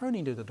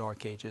returning to the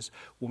Dark Ages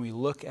when we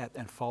look at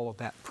and follow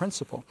that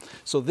principle.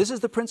 So this is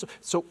the principle.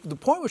 So the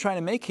point we're trying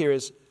to make here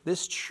is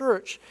this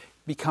church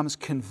becomes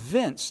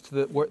convinced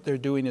that what they're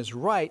doing is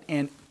right,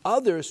 and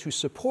others who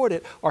support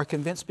it are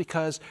convinced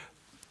because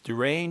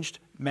deranged,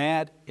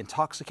 mad,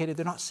 intoxicated,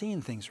 they're not seeing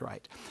things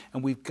right.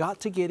 And we've got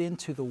to get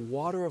into the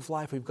water of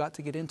life. We've got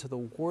to get into the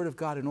Word of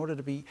God in order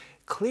to be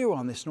clear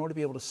on this, in order to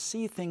be able to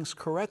see things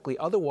correctly.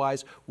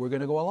 Otherwise, we're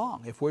going to go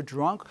along. If we're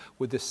drunk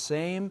with the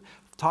same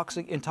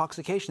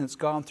intoxication that's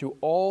gone through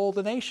all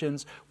the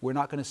nations, we're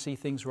not going to see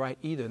things right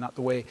either. We're not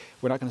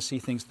going to see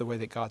things the way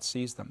that God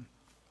sees them.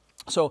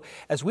 So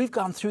as we've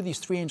gone through these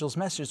three angels'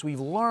 messages, we've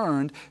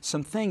learned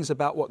some things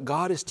about what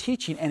God is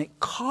teaching, and it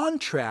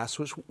contrasts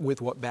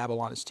with what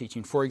Babylon is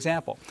teaching. For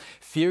example,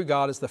 fear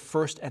God is the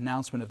first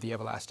announcement of the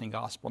everlasting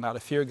gospel. Now, to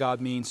fear God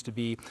means to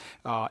be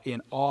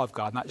in awe of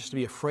God, not just to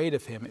be afraid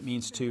of Him. It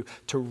means to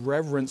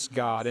reverence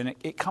God, and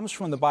it comes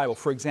from the Bible.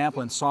 For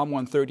example, in Psalm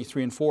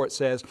 133 and 4, it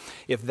says,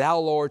 "If thou,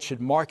 Lord, should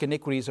mark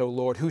iniquities, O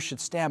Lord, who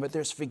should stand? But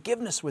there's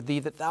forgiveness with thee,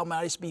 that thou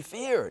mightest be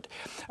feared."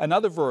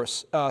 Another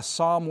verse,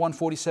 Psalm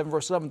 147,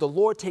 verse 11, "The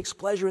Lord takes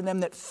pleasure in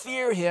them that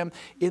fear Him,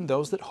 in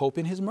those that hope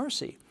in His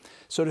mercy."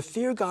 So to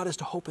fear God is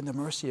to hope in the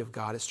mercy of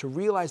God. It's to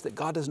realize that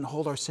God doesn't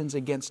hold our sins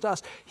against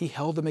us. He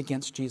held them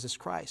against Jesus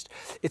Christ.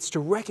 It's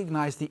to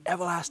recognize the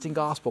everlasting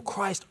gospel,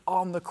 Christ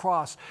on the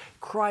cross,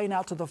 crying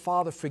out to the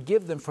Father,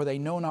 "Forgive them, for they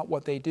know not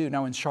what they do."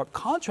 Now, in sharp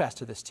contrast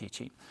to this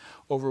teaching,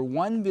 over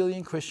 1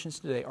 billion Christians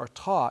today are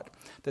taught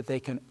that they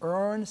can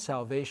earn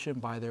salvation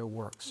by their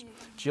works.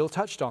 Jill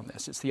touched on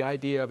this. It's the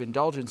idea of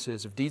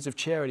indulgences, of deeds of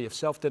charity, of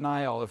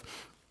self-denial, of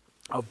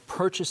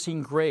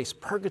purchasing grace.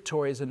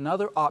 Purgatory is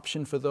another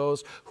option for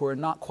those who are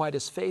not quite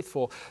as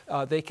faithful.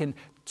 They can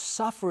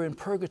suffer in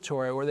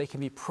purgatory, or they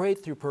can be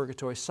prayed through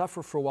purgatory,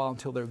 suffer for a while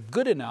until they're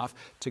good enough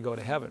to go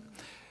to heaven.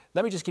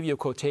 Let me just give you a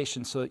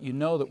quotation so that you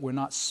know that we're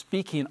not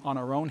speaking on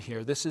our own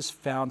here. This is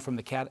found in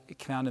the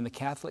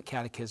Catholic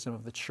Catechism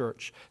of the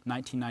Church,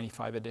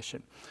 1995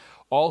 edition.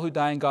 "All who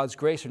die in God's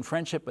grace and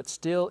friendship, but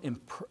still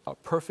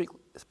imperfectly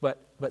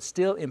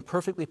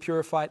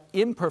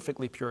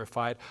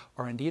purified,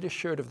 are indeed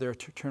assured of their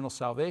eternal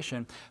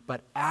salvation.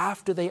 But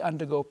after they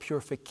undergo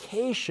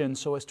purification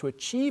so as to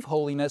achieve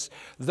holiness,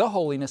 the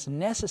holiness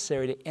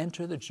necessary to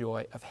enter the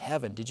joy of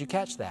heaven." Did you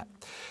catch that?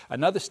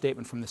 Another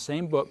statement from the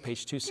same book,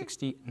 page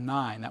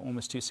 269. That one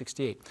was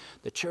 268.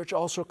 "The Church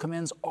also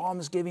commends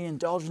almsgiving,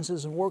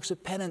 indulgences, and works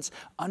of penance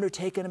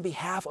undertaken in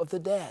behalf of the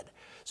dead."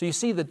 So you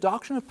see, the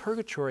doctrine of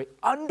purgatory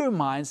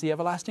undermines the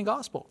everlasting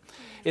gospel.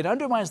 It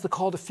undermines the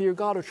call to fear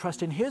God or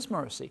trust in His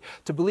mercy,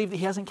 to believe that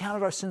He hasn't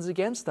counted our sins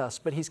against us,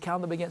 but He's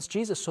counted them against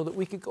Jesus so that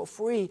we could go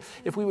free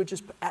if we would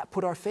just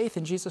put our faith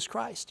in Jesus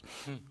Christ.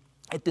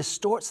 It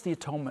distorts the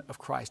atonement of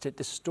Christ. It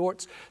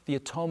distorts the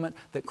atonement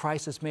that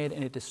Christ has made,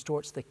 and it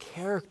distorts the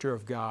character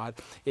of God.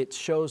 It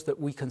shows that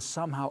we can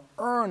somehow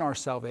earn our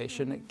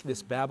salvation.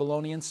 This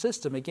Babylonian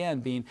system,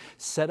 again, being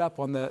set up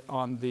on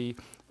the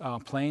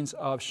plains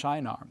of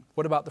Shinar.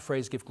 What about the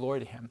phrase, "give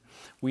glory to Him"?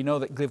 We know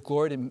that give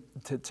glory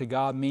to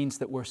God means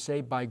that we're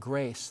saved by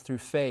grace through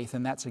faith,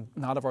 and that's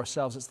not of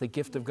ourselves. It's the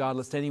gift of God,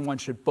 lest anyone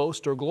should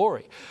boast or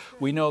glory.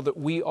 We know that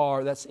we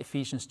are, that's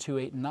Ephesians 2,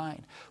 8, and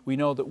 9. We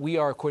know that we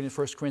are, according to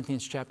 1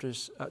 Corinthians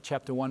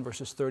chapter 1,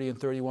 verses 30 and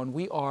 31,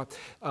 we are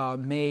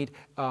made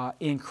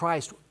in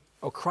Christ.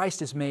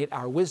 Christ is made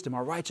our wisdom,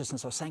 our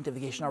righteousness, our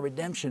sanctification, our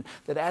redemption,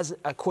 that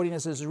according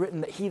as it is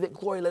written, that he that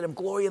glory, let him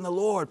glory in the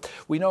Lord.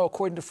 We know,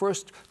 according to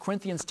 1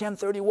 Corinthians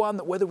 10:31,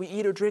 that whether we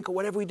eat or drink or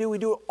whatever we do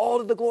it all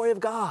to the glory of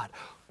God.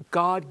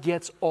 God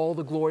gets all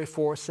the glory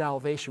for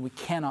salvation. We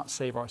cannot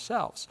save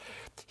ourselves.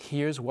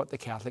 Here's what the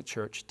Catholic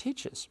Church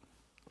teaches.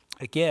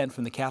 Again,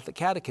 from the Catholic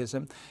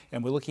Catechism,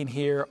 and we're looking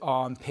here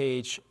on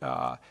page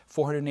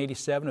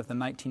 487 of the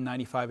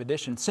 1995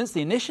 edition. "Since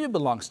the initiative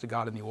belongs to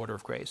God in the order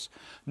of grace,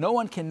 no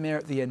one can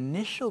merit the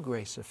initial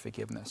grace of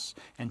forgiveness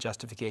and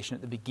justification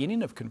at the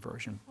beginning of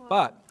conversion.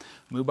 But,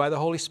 moved by the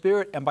Holy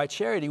Spirit and by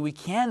charity, we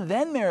can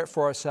then merit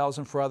for ourselves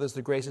and for others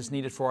the graces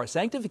needed for our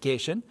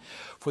sanctification,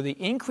 for the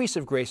increase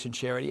of grace and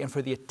charity, and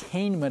for the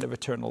attainment of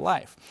eternal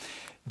life."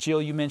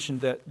 Jill, you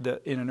mentioned that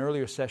in an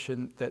earlier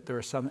session that there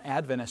are some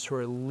Adventists who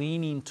are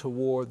leaning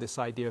toward this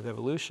idea of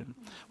evolution.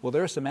 Well,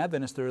 there are some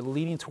Adventists that are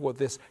leaning toward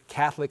this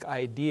Catholic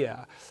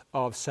idea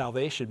of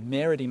salvation,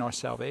 meriting our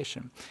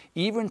salvation.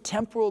 Even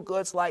temporal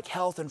goods like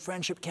health and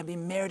friendship can be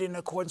merited in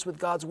accordance with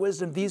God's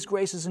wisdom. These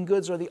graces and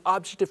goods are the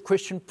object of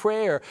Christian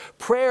prayer.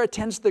 Prayer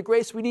attends to the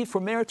grace we need for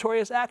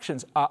meritorious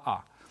actions.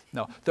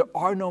 No, there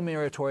are no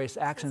meritorious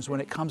actions when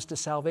it comes to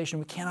salvation.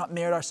 We cannot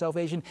merit our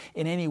salvation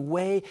in any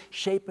way,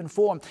 shape, and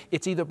form.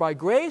 It's either by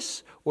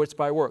grace or it's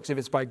by works. If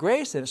it's by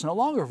grace, then it's no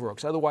longer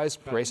works. Otherwise,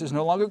 grace is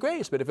no longer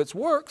grace. But if it's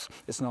works,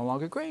 it's no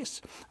longer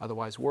grace.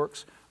 Otherwise,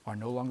 works are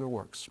no longer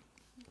works.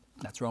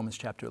 That's Romans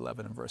chapter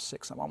 11 and verse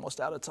 6. I'm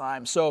almost out of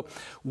time. So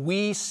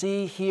we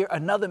see here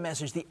another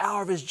message. The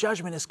hour of His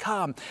judgment has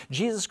come.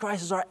 Jesus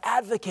Christ is our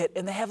advocate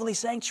in the heavenly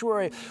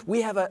sanctuary.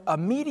 We have a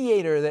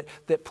mediator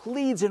that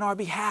pleads in our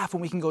behalf,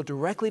 and we can go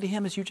directly to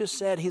Him, as you just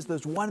said.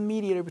 There's one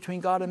mediator between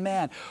God and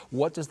man.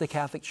 What does the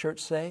Catholic Church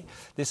say?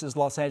 This is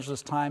Los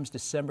Angeles Times,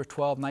 December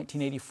 12,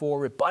 1984.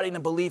 Rebutting a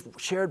belief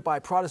shared by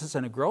Protestants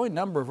and a growing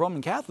number of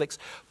Roman Catholics,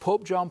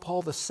 Pope John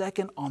Paul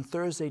II on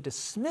Thursday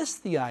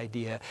dismissed the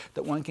idea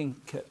that one can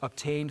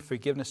obtained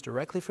forgiveness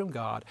directly from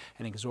God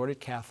and exhorted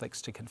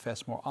Catholics to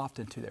confess more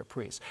often to their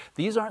priests.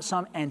 These aren't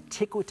some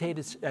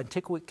antiquated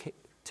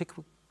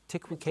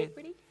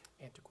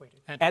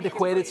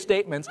antiquated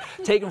statements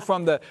taken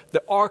from the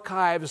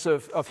archives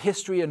of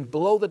history and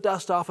blow the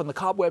dust off and the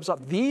cobwebs off.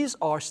 These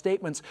are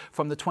statements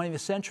from the 20th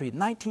century,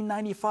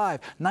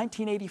 1995,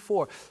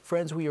 1984.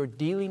 Friends, we are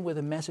dealing with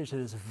a message that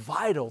is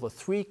vital, the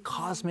three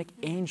cosmic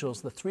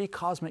angels, the three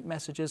cosmic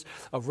messages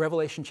of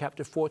Revelation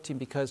chapter 14,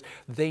 because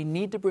they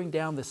need to bring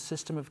down the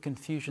system of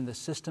confusion, the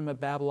system of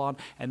Babylon,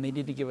 and they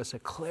need to give us a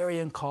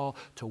clarion call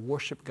to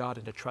worship God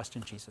and to trust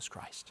in Jesus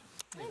Christ.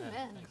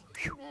 Amen.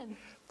 Amen.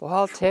 Well,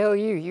 I'll tell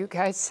you, you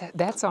guys,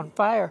 that's on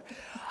fire.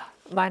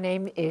 My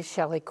name is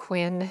Shelley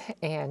Quinn,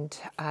 and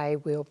I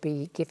will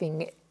be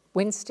giving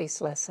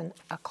Wednesday's lesson,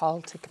 A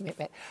Call to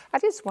Commitment. I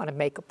just want to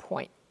make a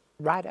point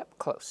right up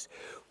close.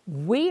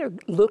 We are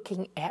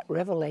looking at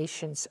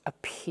Revelation's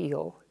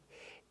appeal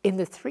in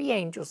the three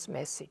angels'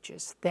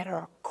 messages that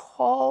are a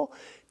call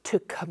to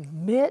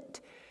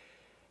commit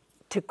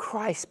to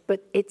Christ,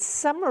 but it's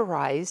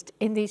summarized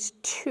in these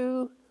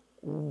two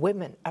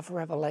women of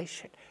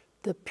Revelation.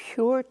 The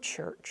pure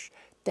church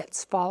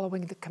that's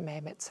following the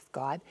commandments of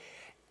God,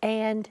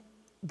 and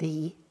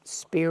the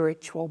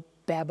spiritual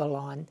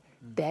Babylon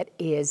that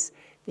is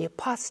the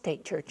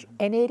apostate church.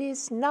 And it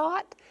is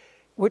not,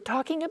 we're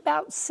talking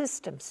about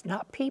systems,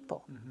 not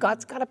people.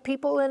 God's got a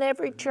people in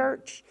every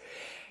church.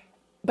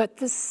 But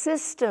the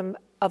system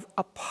of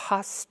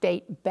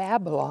apostate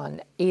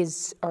Babylon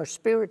is, or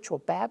spiritual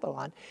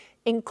Babylon,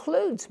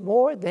 includes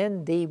more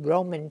than the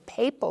Roman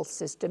papal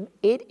system.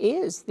 It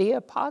is the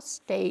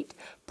apostate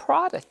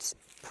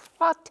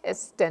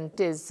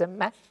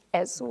Protestantism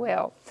as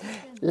well.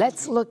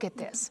 Let's look at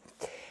this.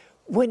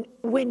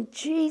 When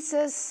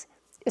Jesus,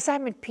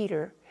 Simon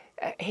Peter,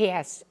 he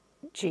asked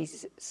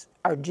Jesus,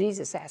 or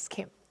Jesus asked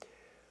him,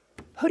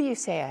 "Who do you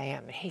say I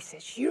am?" And he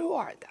says, "You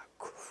are the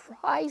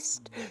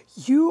Christ,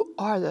 you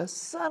are the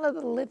Son of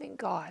the living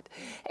God."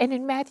 And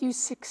in Matthew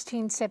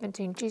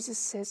 16:17, Jesus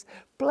says,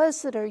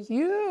 "Blessed are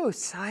you,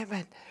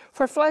 Simon,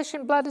 for flesh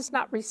and blood has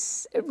not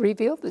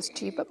revealed this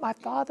to you, but my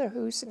Father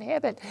who's in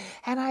heaven.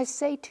 And I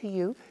say to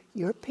you,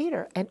 you're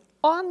Peter, and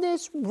on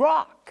this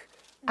rock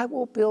I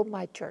will build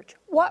my church."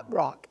 What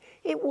rock?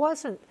 It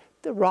wasn't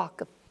the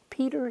rock of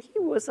Peter, he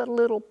was a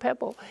little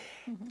pebble.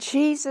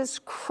 Jesus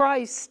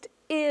Christ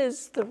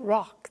is the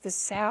rock, the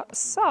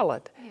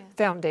solid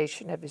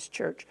foundation of his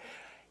church.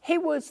 He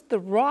was the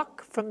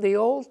rock from the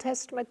Old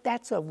Testament.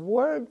 That's a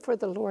word for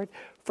the Lord.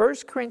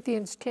 1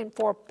 Corinthians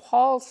 10:4,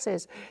 Paul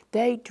says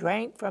they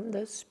drank from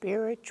the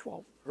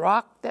spiritual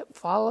rock that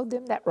followed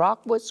them. That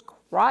rock was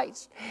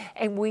Christ.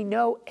 And we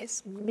know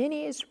as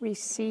many as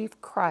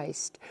receive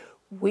Christ,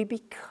 we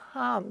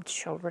become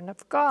children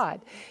of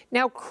God.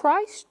 Now,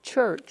 Christ's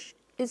church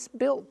is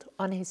built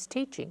on his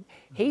teaching.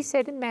 He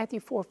said in Matthew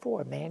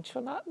 4:4, "Man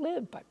shall not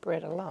live by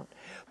bread alone,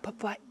 but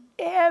by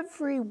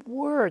every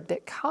word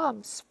that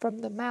comes from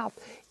the mouth."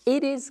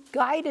 It is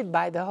guided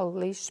by the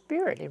Holy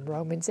Spirit. In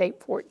Romans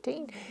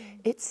 8:14,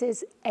 it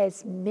says,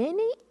 "As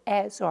many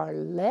as are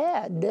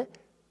led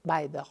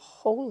by the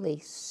Holy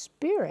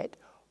Spirit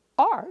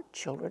are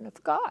children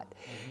of God."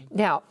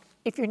 Now,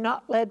 if you're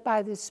not led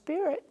by the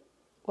Spirit,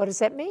 what does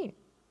that mean?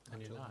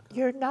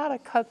 You're not a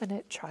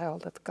covenant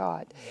child of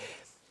God.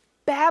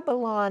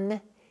 Babylon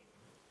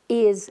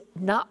is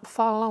not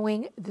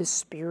following the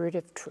spirit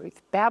of truth.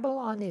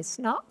 Babylon is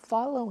not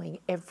following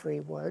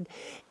every word.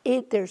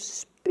 There's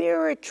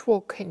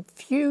spiritual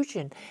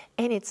confusion,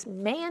 and it's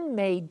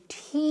man-made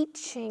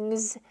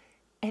teachings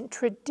and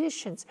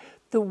traditions.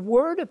 The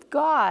Word of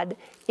God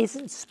is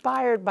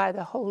inspired by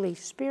the Holy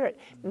Spirit.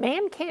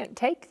 Man can't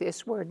take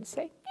this word and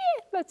say,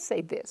 let's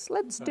say this,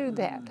 let's do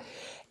that.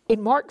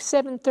 In Mark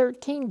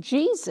 7:13,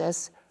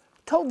 Jesus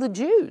told the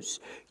Jews,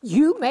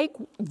 you make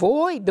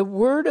void the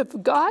word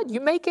of God.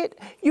 You make it,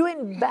 you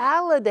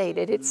invalidate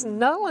it. It's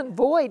null and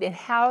void. And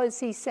how is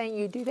he saying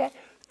you do that?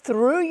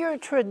 Through your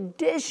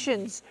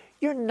traditions,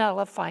 you're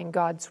nullifying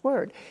God's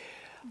word.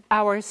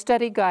 Our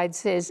study guide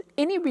says,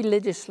 any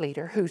religious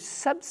leader who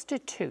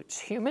substitutes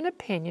human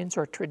opinions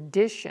or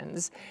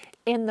traditions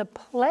in the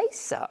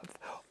place of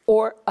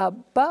or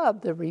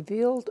above the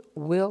revealed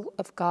will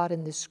of God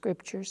in the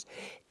Scriptures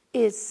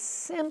is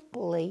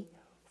simply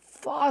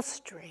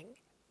fostering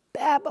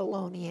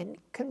Babylonian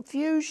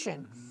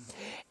confusion.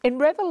 In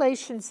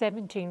Revelation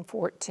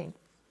 17:14,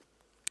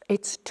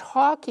 it's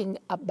talking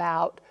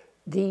about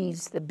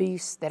the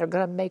beasts that are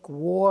going to make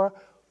war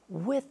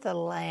with the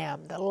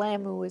Lamb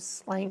who was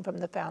slain from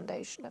the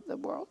foundation of the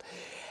world.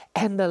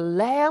 And the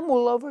Lamb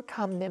will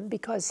overcome them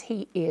because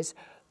he is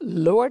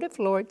Lord of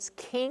lords,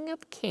 King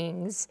of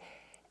kings,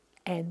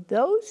 and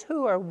those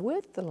who are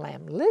with the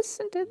Lamb,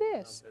 listen to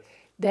this,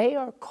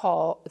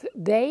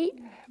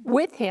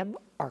 with him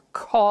are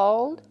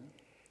called,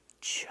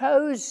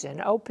 chosen.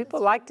 Oh,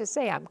 people like to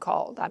say I'm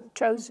called, I'm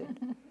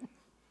chosen.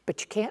 But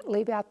you can't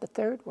leave out the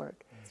third word.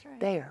 That's right.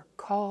 They are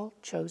called,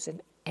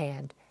 chosen,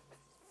 and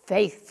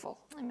faithful.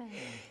 Amen.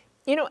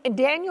 You know, in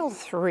Daniel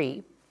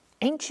 3,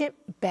 ancient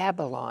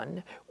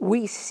Babylon,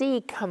 we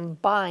see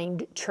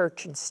combined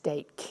church and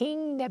state.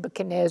 King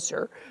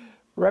Nebuchadnezzar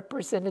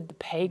represented the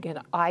pagan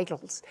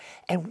idols.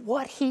 And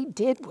what he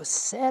did was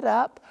set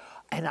up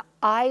an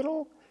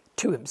idol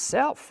to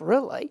himself,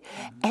 really.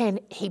 And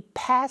he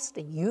passed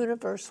a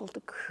universal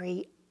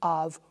decree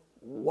of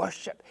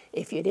worship.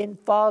 If you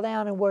didn't fall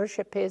down and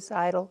worship his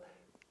idol,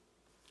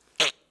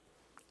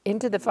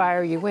 into the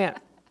fire you went.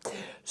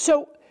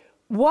 So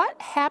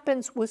what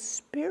happens with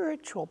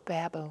spiritual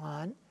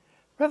Babylon?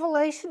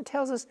 Revelation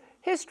tells us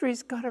history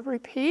is going to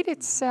repeat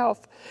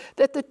itself,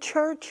 that the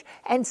church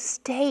and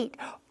state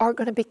are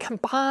going to be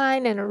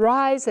combined and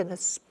arise, and a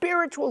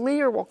spiritual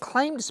leader will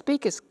claim to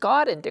speak as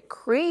God and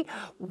decree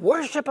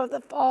worship of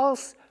the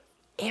false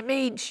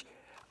image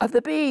of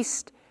the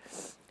beast.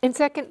 In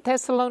 2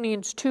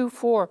 Thessalonians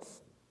 2:4,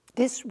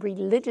 this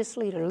religious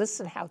leader,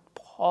 listen how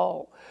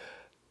Paul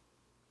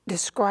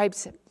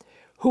describes him,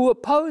 who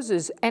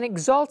opposes and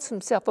exalts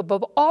himself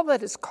above all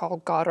that is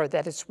called God or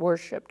that is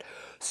worshipped,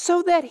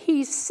 so that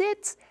he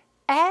sits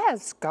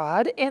as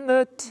God in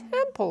the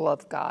temple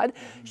of God,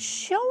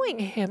 showing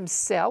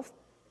himself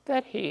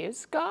that he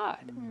is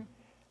God.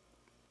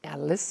 Now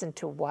listen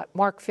to what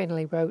Mark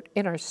Finley wrote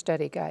in our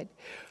study guide.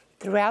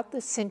 Throughout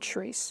the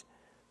centuries,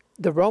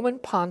 the Roman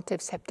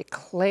pontiffs have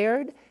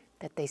declared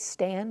that they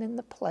stand in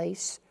the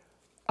place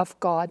of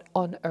God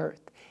on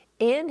earth.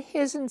 In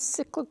his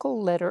encyclical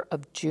letter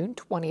of June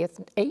 20th,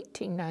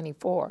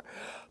 1894,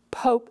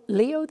 Pope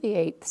Leo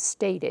VIII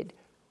stated,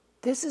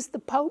 this is the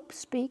Pope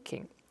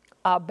speaking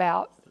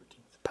about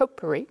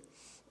popery,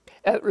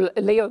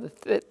 Leo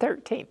the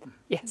 13th,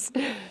 yes.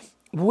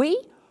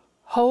 We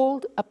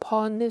hold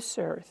upon this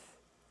earth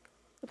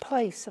the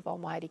place of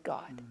Almighty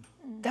God.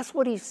 That's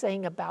what he's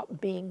saying about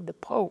being the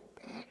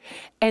Pope.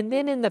 And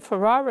then in the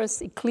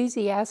Ferraris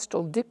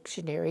Ecclesiastical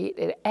Dictionary,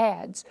 it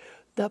adds,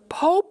 the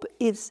Pope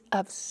is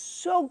of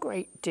so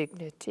great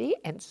dignity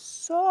and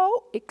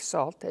so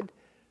exalted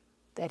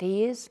that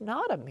he is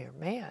not a mere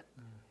man,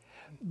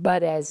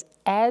 but as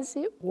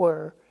it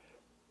were,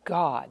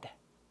 God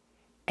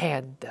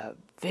and the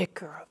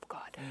vicar of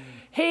God.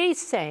 He's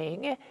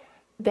saying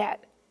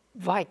that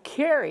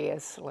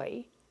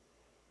vicariously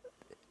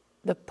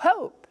the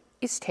Pope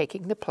is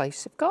taking the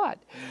place of God.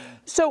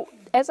 So,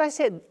 as I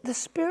said, the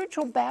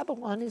spiritual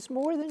Babylon is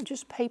more than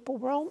just papal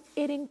Rome.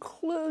 It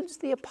includes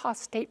the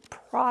apostate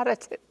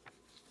Protestant,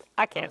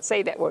 I can't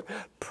say that word,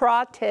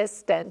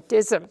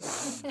 Protestantism.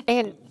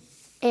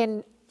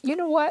 and you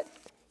know what?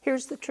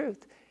 Here's the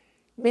truth.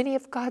 Many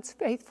of God's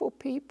faithful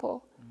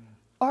people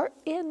are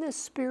in this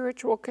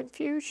spiritual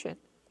confusion.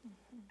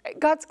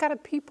 God's got a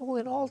people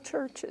in all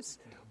churches.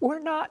 We're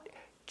not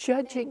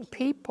judging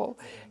people.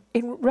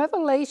 In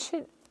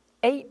Revelation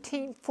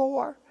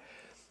 18:4,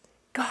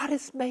 God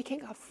is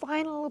making a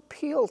final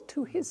appeal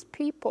to his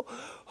people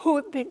who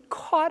have been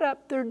caught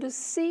up, they're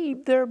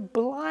deceived, they're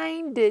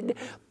blinded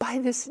by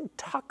this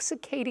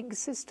intoxicating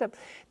system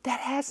that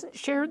hasn't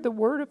shared the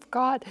word of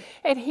God.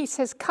 And he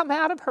says, come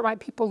out of her, my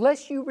people,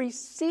 lest you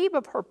receive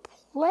of her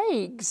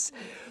plagues.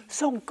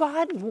 So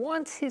God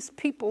wants his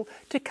people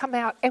to come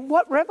out. And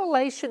what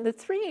Revelation, the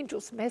three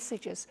angels'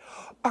 messages,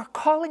 are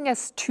calling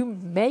us to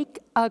make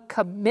a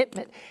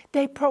commitment.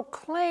 They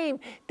proclaim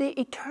the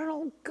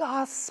eternal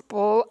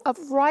gospel of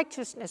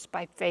righteousness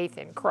by faith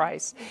in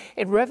Christ.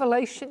 In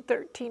Revelation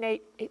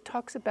 13:8, it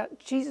talks about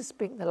Jesus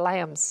being the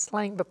Lamb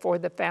slain before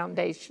the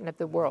foundation of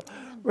the world.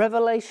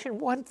 Revelation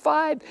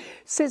 1:5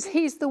 says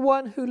he's the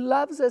one who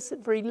loves us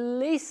and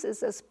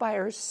releases us by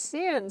our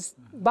sins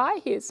by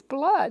his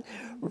blood.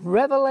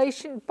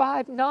 Revelation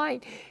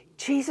 5:9,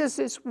 Jesus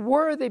is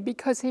worthy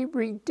because he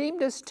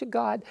redeemed us to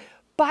God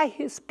by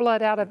his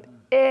blood out of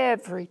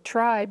every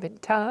tribe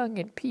and tongue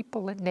and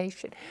people and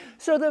nation.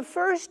 So the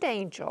first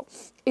angel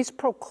is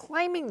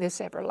proclaiming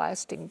this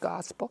everlasting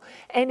gospel,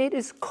 and it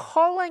is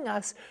calling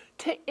us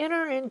to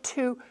enter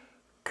into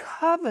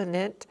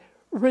covenant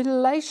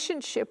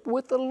relationship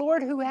with the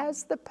Lord who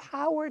has the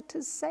power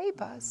to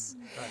save us.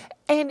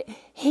 And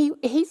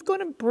he's going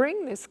to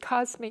bring this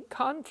cosmic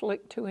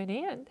conflict to an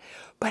end,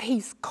 but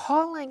he's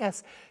calling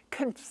us,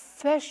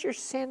 confess your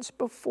sins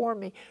before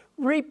me,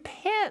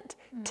 repent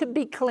to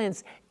be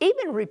cleansed.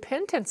 Even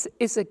repentance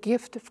is a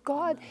gift of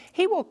God.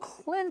 He will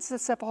cleanse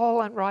us of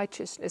all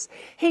unrighteousness.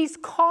 He's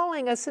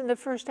calling us in the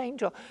first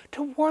angel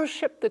to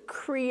worship the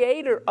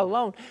Creator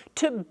alone,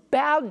 to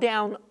bow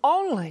down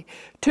only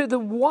to the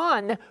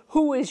one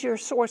who is your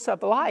source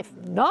of life,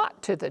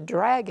 not to the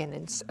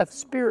dragon of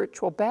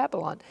spiritual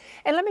Babylon.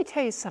 And let me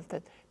tell you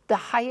something, the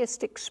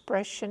highest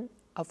expression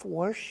of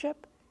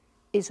worship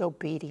is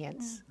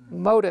obedience,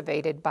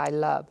 motivated by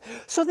love.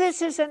 So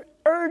this is an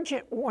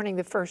urgent warning,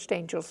 the first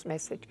angel's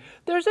message.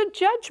 There's a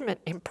judgment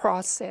in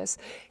process.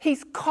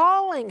 He's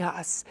calling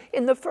us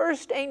in the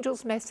first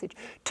angel's message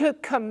to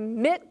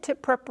commit to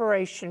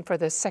preparation for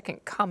the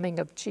second coming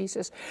of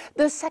Jesus.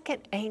 The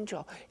second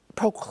angel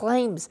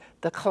proclaims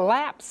the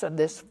collapse of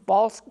this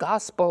false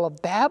gospel of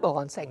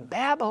Babylon, saying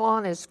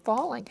Babylon is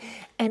falling.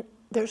 And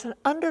there's an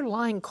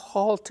underlying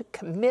call to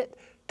commit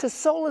to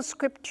sola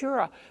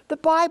scriptura, the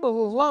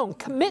Bible alone.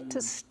 Commit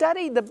to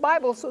study the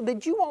Bible so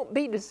that you won't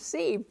be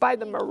deceived by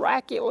the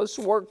miraculous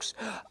works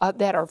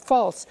that are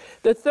false.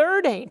 The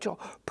third angel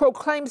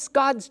proclaims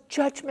God's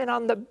judgment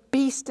on the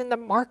beast and the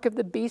mark of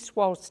the beast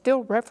while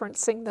still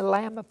referencing the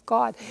Lamb of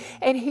God.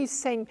 And he's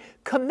saying,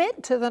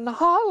 commit to the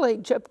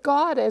knowledge of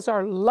God as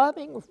our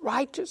loving,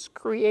 righteous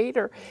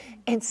Creator.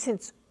 And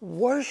since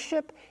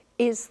worship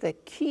is the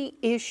key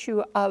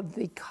issue of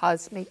the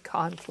cosmic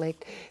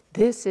conflict,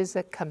 this is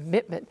a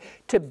commitment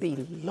to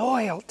be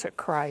loyal to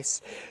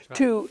Christ,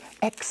 to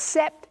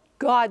accept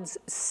God's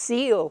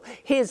seal,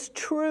 His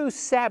true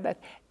Sabbath,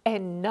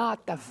 and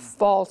not the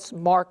false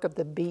mark of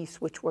the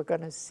beast, which we're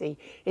going to see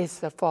is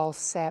the false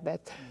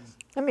Sabbath.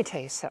 Let me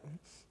tell you something.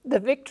 The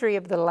victory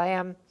of the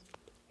Lamb,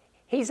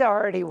 He's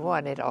already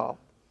won it all.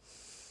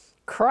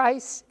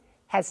 Christ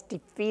has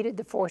defeated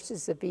the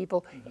forces of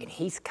evil, and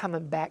He's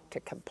coming back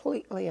to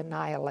completely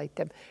annihilate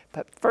them.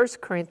 But 1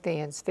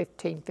 Corinthians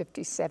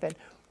 15:57,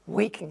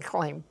 we can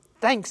claim,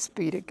 thanks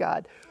be to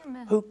God,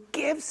 Amen, who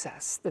gives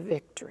us the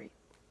victory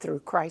through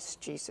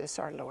Christ Jesus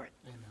our Lord.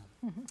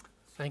 Amen.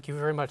 Thank you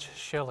very much,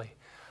 Shelley.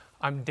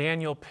 I'm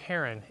Daniel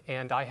Perrin,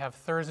 and I have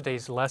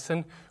Thursday's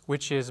lesson,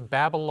 which is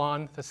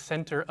Babylon, the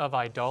center of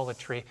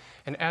idolatry.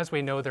 And as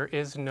we know, there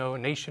is no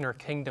nation or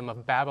kingdom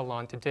of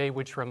Babylon today,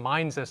 which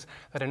reminds us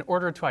that in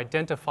order to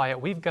identify it,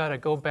 we've got to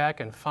go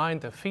back and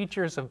find the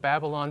features of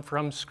Babylon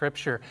from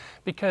Scripture,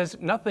 because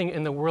nothing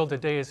in the world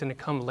today is going to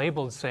come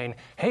labeled saying,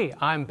 hey,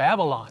 I'm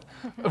Babylon,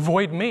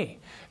 avoid me.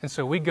 And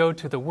so we go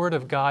to the Word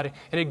of God,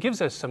 and it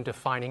gives us some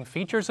defining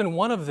features, and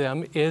one of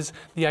them is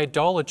the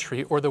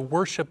idolatry or the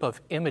worship of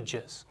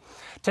images.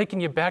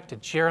 Taking you back to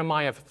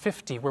Jeremiah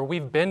 50, where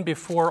we've been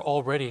before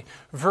already,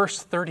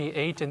 verse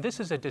 38, and this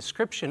is a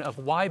description of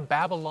why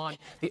Babylon,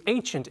 the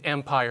ancient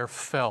empire,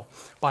 fell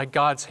by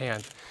God's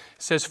hand.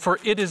 It says, "For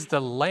it is the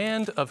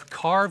land of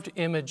carved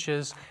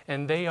images,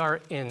 and they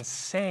are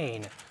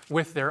insane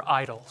with their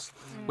idols."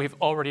 We've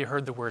already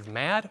heard the word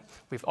mad,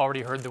 we've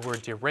already heard the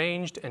word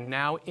deranged, and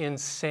now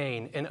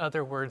insane. In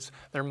other words,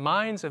 their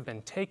minds have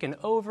been taken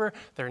over,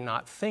 they're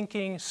not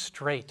thinking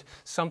straight.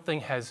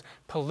 Something has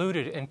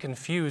polluted and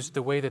confused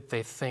the way that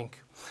they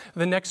think.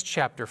 The next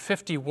chapter,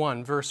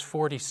 51, verse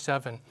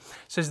 47,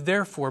 says,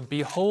 "Therefore,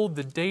 behold,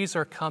 the days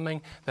are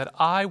coming that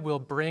I will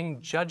bring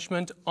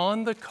judgment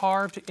on the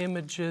carved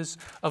images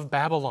of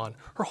Babylon.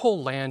 Her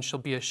whole land shall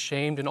be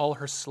ashamed, and all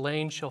her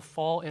slain shall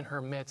fall in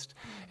her midst."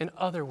 In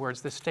other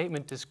words, the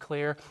statement is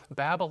clear.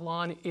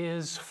 Babylon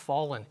is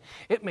fallen.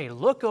 It may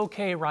look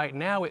okay right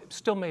now. It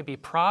still may be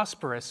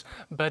prosperous,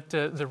 but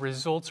the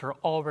results are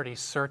already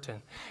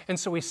certain. And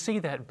so we see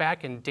that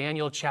back in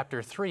Daniel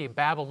chapter 3,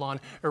 Babylon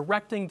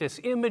erecting this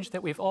image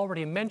that we've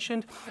already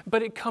mentioned,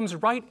 but it comes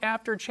right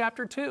after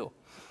chapter 2,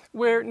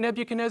 where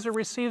Nebuchadnezzar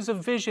receives a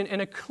vision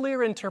and a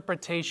clear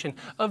interpretation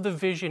of the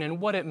vision and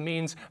what it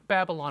means.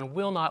 Babylon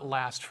will not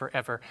last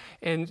forever.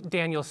 And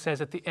Daniel says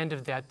at the end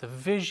of that, the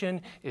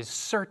vision is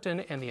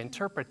certain and the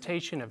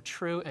interpretation of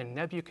true, and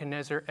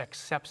Nebuchadnezzar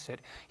accepts it.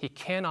 He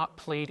cannot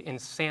plead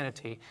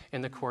insanity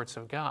in the courts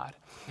of God.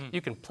 You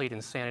can plead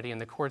insanity in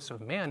the courts of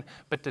men,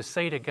 but to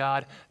say to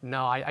God,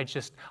 no,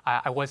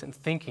 I wasn't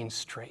thinking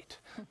straight,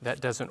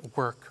 that doesn't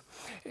work.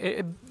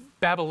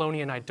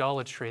 Babylonian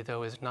idolatry,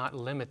 though, is not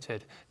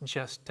limited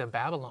just to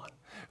Babylon.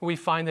 We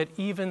find that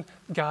even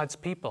God's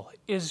people,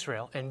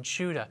 Israel and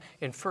Judah,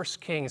 in 1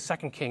 Kings,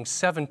 2 Kings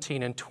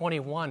 17 and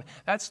 21,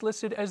 that's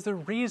listed as the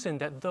reason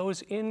that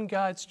those in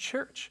God's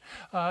church,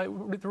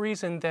 the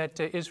reason that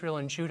Israel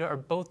and Judah are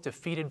both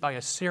defeated by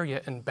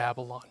Assyria and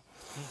Babylon.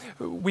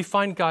 We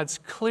find God's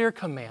clear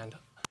command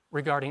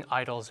regarding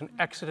idols in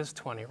Exodus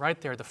 20, right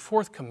there, the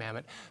fourth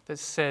commandment that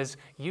says,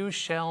 "You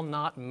shall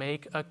not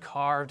make a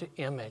carved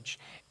image,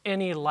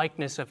 any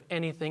likeness of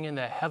anything in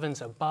the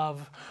heavens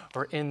above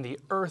or in the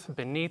earth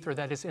beneath, or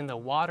that is in the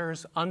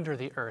waters under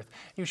the earth.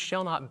 You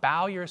shall not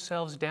bow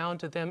yourselves down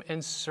to them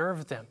and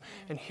serve them."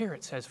 And here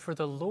it says, "For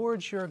the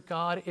Lord your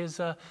God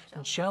is a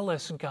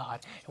jealous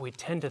God." And we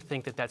tend to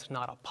think that that's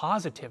not a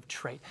positive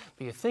trait.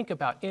 But you think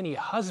about any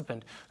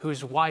husband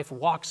whose wife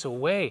walks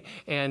away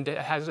and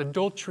has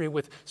adultery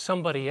with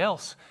somebody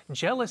else.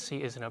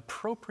 Jealousy is an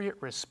appropriate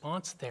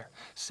response there,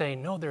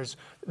 saying, no,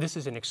 this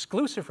is an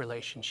exclusive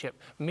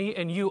relationship. Me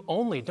and you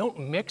only. Don't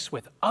mix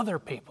with other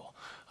people.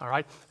 All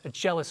right? A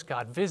jealous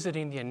God,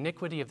 visiting the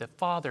iniquity of the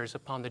fathers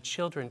upon the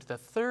children to the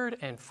third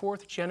and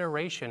fourth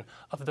generation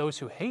of those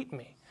who hate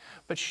me,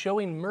 but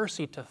showing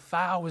mercy to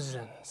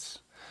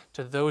thousands,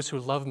 to those who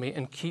love me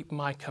and keep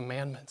my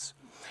commandments.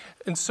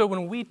 And so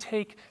when we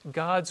take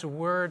God's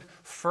word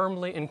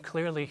firmly and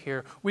clearly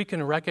here, we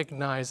can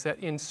recognize that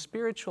in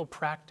spiritual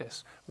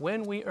practice,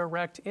 when we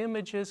erect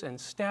images and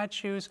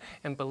statues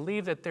and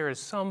believe that there is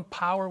some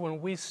power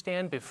when we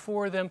stand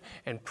before them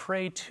and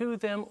pray to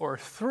them or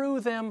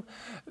through them,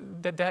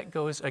 that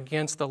goes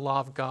against the law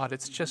of God.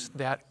 It's just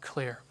that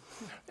clear.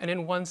 And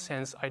in one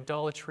sense,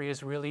 idolatry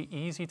is really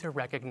easy to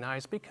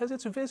recognize because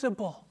it's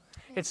visible.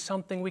 It's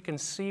something we can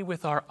see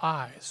with our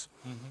eyes.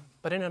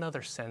 But in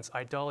another sense,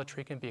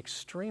 idolatry can be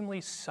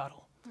extremely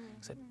subtle.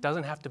 It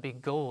doesn't have to be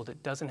gold,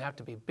 it doesn't have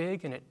to be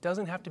big, and it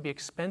doesn't have to be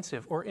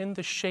expensive or in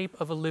the shape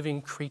of a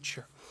living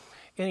creature.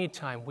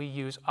 Anytime we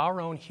use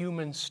our own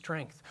human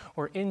strength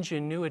or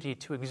ingenuity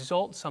to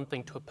exalt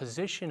something to a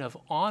position of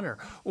honor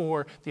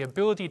or the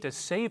ability to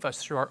save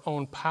us through our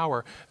own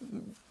power,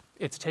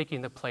 it's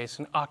taking the place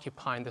and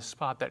occupying the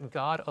spot that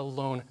God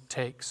alone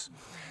takes.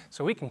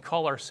 So we can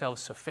call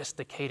ourselves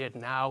sophisticated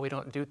now. We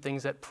don't do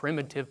things that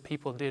primitive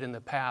people did in the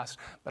past.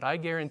 But I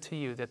guarantee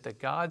you that the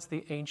gods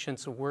the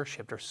ancients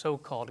worshipped, or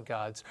so-called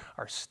gods,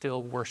 are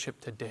still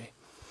worshipped today.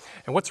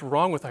 And what's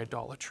wrong with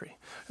idolatry?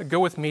 Go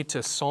with me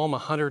to Psalm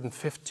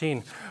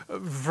 115,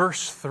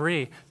 verse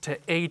 3 to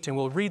 8, and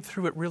we'll read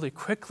through it really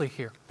quickly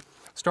here.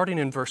 Starting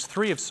in verse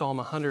 3 of Psalm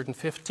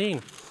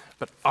 115.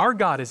 But our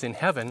God is in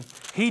heaven.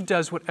 He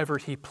does whatever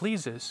he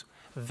pleases.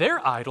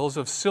 Their idols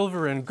of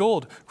silver and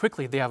gold,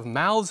 quickly, they have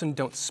mouths and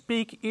don't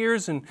speak,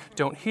 ears and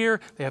don't hear.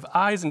 They have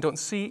eyes and don't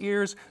see,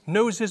 ears,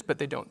 noses, but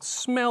they don't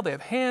smell. They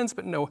have hands,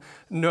 but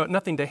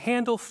nothing to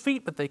handle,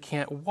 feet, but they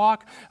can't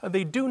walk.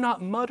 They do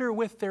not mutter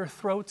with their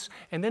throats.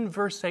 And then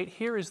verse 8,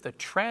 here is the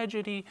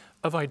tragedy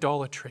of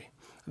idolatry.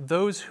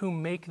 Those who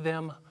make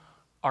them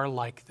are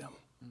like them.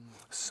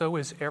 So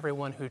is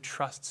everyone who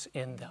trusts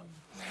in them.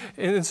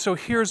 And so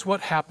here's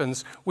what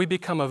happens. We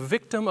become a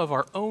victim of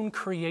our own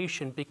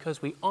creation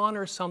because we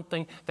honor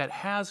something that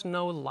has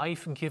no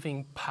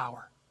life-giving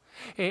power.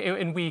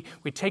 And we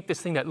take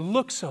this thing that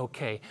looks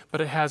okay,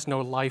 but it has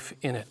no life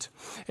in it.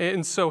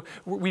 And so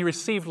we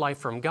receive life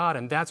from God,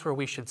 and that's where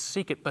we should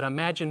seek it. But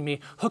imagine me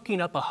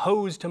hooking up a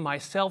hose to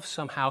myself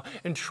somehow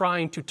and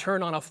trying to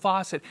turn on a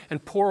faucet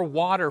and pour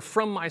water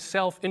from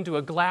myself into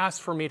a glass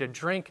for me to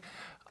drink.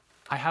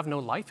 I have no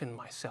life in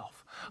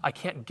myself. I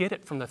can't get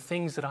it from the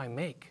things that I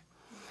make.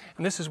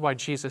 And this is why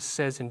Jesus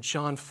says in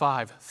John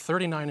 5,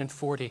 39 and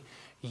 40,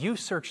 you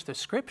search the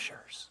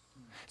Scriptures.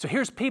 So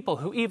here's people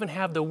who even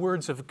have the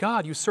words of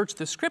God. You search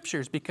the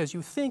Scriptures because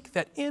you think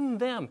that in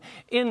them,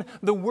 in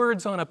the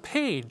words on a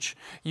page,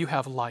 you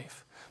have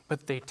life.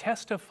 But they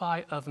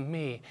testify of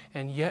me,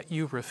 and yet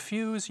you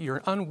refuse,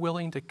 you're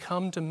unwilling to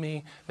come to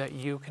me that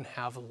you can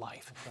have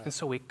life. Okay. And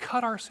so we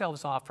cut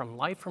ourselves off from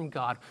life from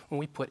God when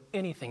we put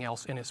anything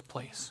else in His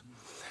place.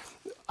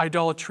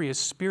 Idolatry is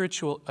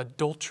spiritual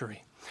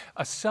adultery,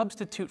 a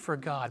substitute for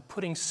God,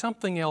 putting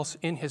something else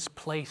in His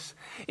place.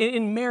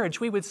 In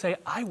marriage, we would say,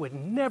 I would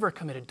never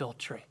commit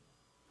adultery.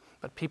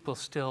 But people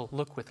still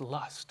look with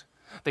lust.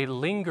 They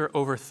linger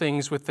over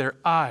things with their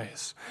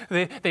eyes.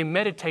 They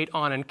meditate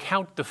on and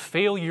count the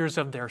failures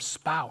of their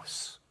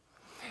spouse.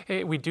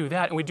 We do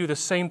that, and we do the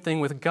same thing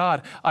with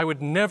God. I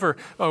would never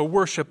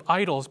worship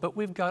idols, but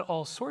we've got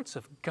all sorts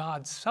of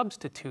God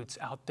substitutes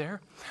out there.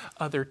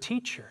 Other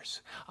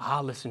teachers.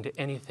 I'll listen to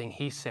anything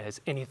he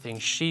says, anything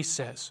she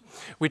says.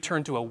 We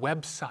turn to a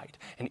website,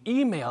 an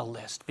email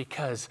list,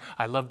 because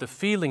I love the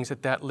feelings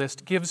that that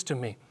list gives to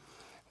me.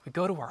 We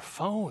go to our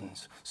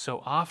phones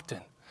so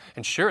often.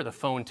 And sure, the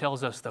phone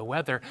tells us the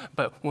weather,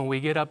 but when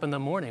we get up in the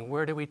morning,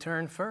 where do we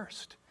turn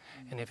first?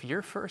 And if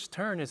your first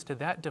turn is to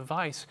that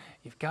device,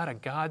 you've got a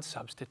God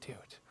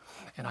substitute.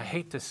 And I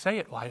hate to say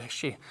it, well,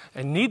 actually,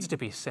 it needs to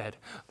be said.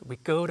 We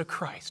go to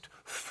Christ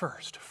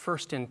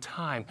first in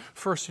time,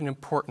 first in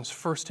importance,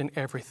 first in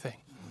everything.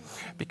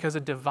 Because a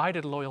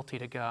divided loyalty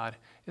to God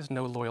is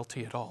no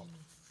loyalty at all.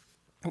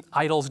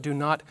 Idols do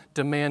not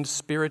demand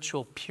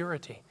spiritual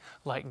purity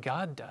like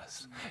God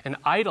does. An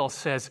idol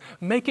says,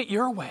 make it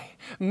your way.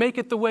 Make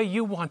it the way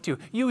you want to.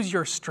 Use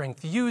your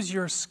strength. Use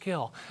your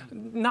skill.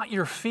 Not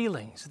your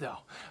feelings, though.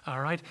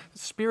 All right?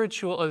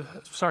 Spiritual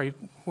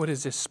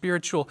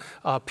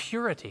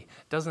purity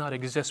does not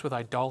exist with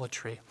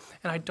idolatry.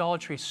 And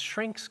idolatry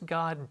shrinks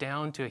God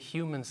down to a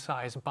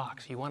human-sized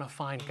box. You want to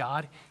find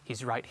God?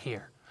 He's right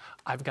here.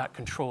 I've got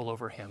control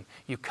over Him.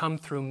 You come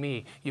through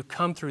me. You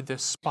come through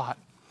this spot.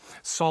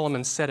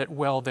 Solomon said it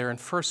well there in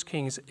 1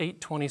 Kings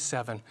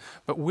 8:27.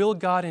 But will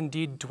God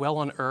indeed dwell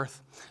on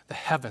earth? The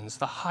heavens,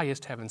 the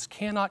highest heavens,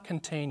 cannot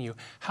contain you.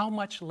 How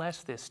much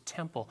less this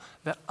temple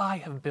that I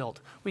have built?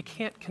 We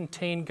can't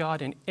contain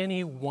God in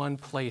any one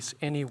place,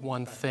 any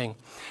one thing.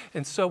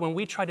 And so when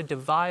we try to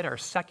divide our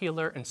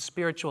secular and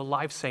spiritual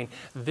life, saying,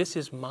 this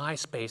is my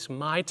space,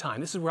 my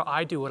time, this is where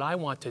I do what I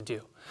want to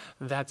do,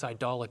 that's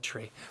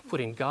idolatry.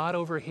 Putting God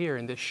over here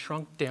in this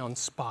shrunk down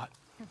spot.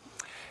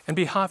 And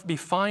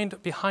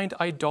behind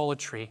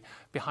idolatry,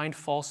 behind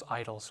false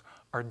idols,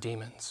 are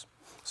demons.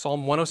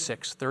 Psalm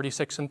 106,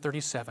 36 and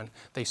 37.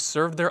 They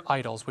served their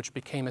idols, which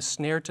became a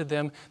snare to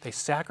them. They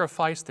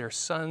sacrificed their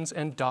sons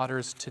and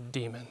daughters to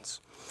demons.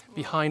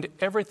 Behind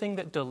everything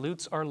that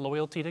dilutes our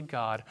loyalty to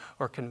God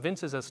or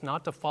convinces us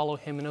not to follow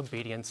Him in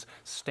obedience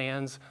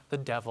stands the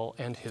devil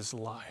and his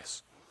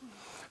lies.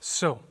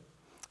 So,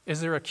 is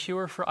there a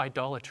cure for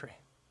idolatry?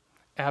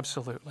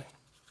 Absolutely.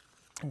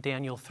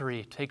 Daniel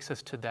 3 takes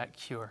us to that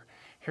cure.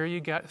 Here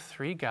you got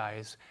three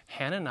guys,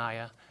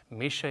 Hananiah,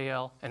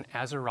 Mishael, and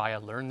Azariah,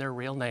 learn their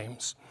real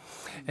names.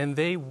 And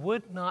they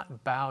would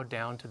not bow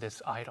down to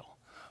this idol.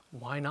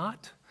 Why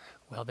not?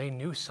 Well, they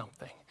knew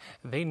something.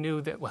 They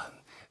knew that,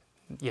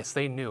 Yes,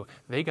 they knew.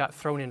 They got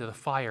thrown into the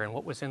fire, and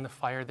what was in the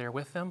fire there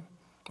with them?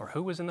 Or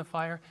who was in the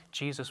fire?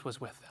 Jesus was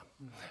with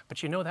them.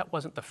 But you know, that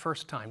wasn't the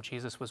first time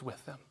Jesus was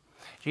with them.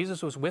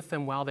 Jesus was with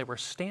them while they were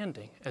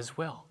standing as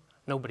well.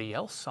 Nobody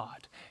else saw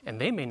it, and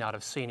they may not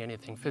have seen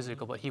anything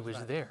physical, but he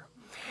was there.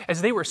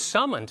 As they were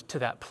summoned to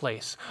that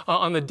place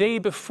on the day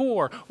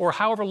before or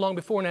however long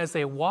before, and as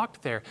they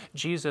walked there,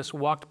 Jesus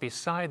walked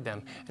beside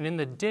them. And in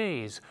the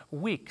days,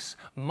 weeks,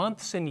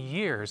 months, and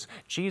years,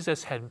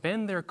 Jesus had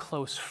been their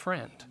close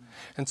friend.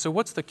 And so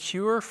what's the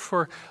cure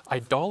for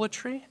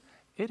idolatry?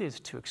 It is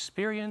to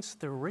experience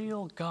the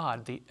real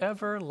God, the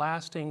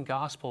everlasting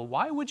gospel.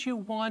 Why would you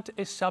want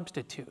a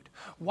substitute?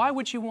 Why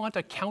would you want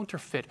a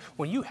counterfeit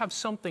when you have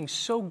something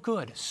so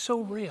good,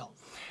 so real?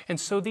 And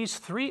so these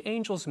three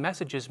angels'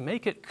 messages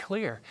make it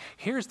clear.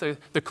 Here's the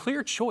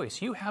clear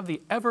choice. You have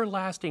the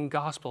everlasting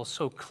gospel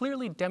so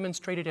clearly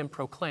demonstrated and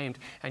proclaimed,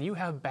 and you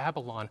have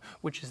Babylon,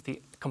 which is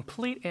the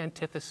complete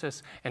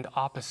antithesis and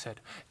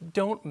opposite.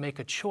 Don't make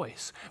a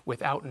choice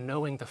without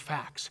knowing the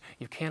facts.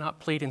 You cannot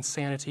plead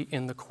insanity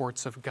in the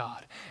courts of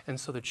God. And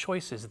so the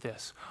choice is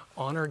this: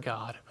 honor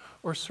God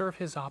or serve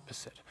his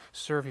opposite.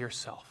 Serve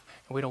yourself.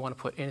 And we don't want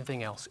to put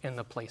anything else in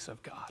the place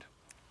of God.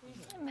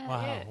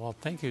 Wow. Well,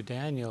 thank you,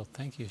 Daniel.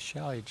 Thank you,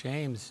 Shelley,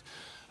 James.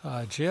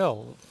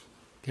 Jill,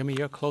 give me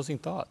your closing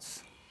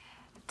thoughts.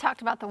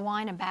 Talked about the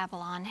wine of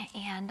Babylon,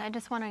 and I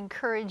just want to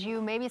encourage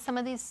you, maybe some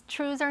of these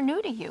truths are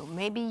new to you.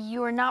 Maybe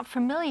you are not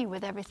familiar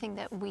with everything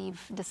that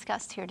we've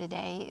discussed here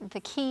today.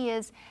 The key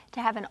is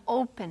to have an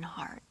open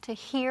heart, to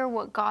hear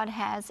what God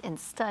has and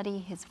study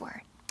his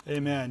word.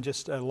 Amen.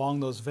 Just along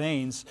those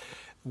veins,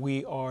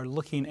 we are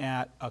looking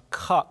at a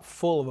cup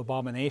full of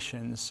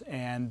abominations,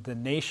 and the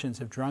nations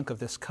have drunk of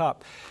this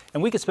cup.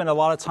 And we could spend a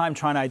lot of time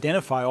trying to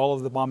identify all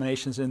of the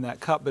abominations in that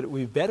cup, but it would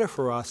be better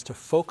for us to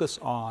focus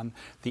on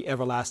the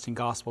everlasting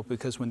gospel,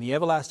 because when the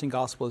everlasting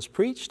gospel is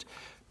preached,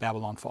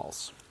 Babylon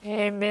falls.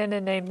 Amen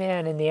and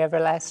amen. And the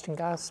everlasting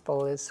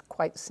gospel is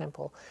quite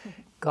simple.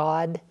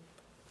 God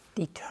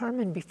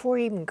determined before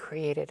he even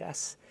created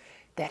us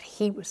that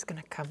he was going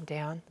to come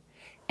down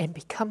and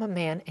become a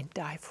man and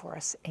die for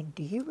us. And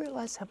do you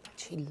realize how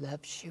much he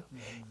loves you?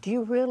 Do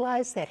you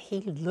realize that he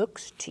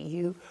looks to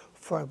you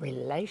for a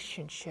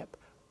relationship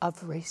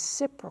of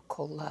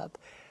reciprocal love?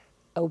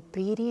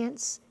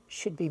 Obedience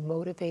should be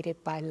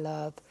motivated by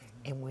love.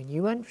 And when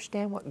you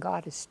understand what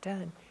God has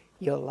done,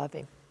 you'll love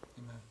him.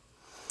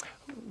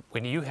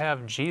 When you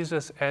have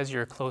Jesus as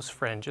your close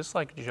friend, just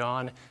like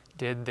John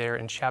did there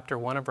in chapter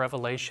 1 of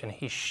Revelation,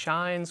 he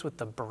shines with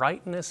the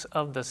brightness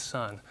of the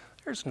sun.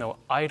 There's no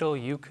idol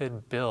you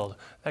could build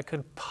that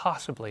could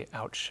possibly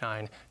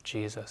outshine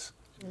Jesus.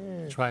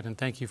 That's right, and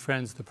thank you,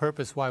 friends. The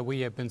purpose why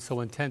we have been so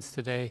intense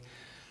today,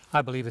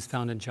 I believe, is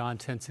found in John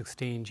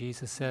 10:16.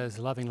 Jesus says,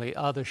 lovingly,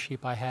 other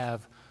sheep I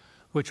have,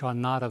 which are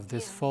not of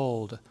this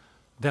fold.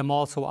 Them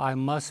also I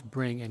must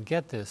bring, and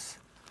get this,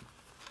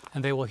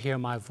 and they will hear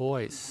my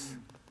voice.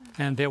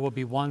 And there will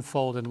be one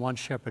fold and one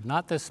shepherd,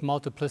 not this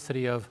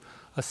multiplicity of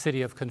a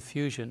city of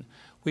confusion.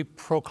 We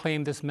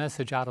proclaim this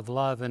message out of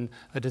love and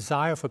a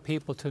desire for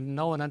people to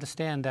know and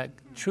understand that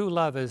true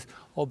love is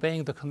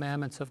obeying the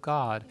commandments of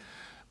God.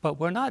 But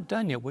we're not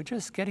done yet. We're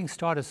just getting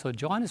started. So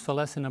join us for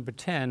lesson number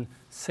 10,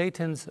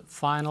 Satan's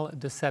Final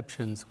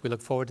Deceptions. We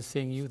look forward to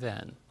seeing you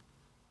then.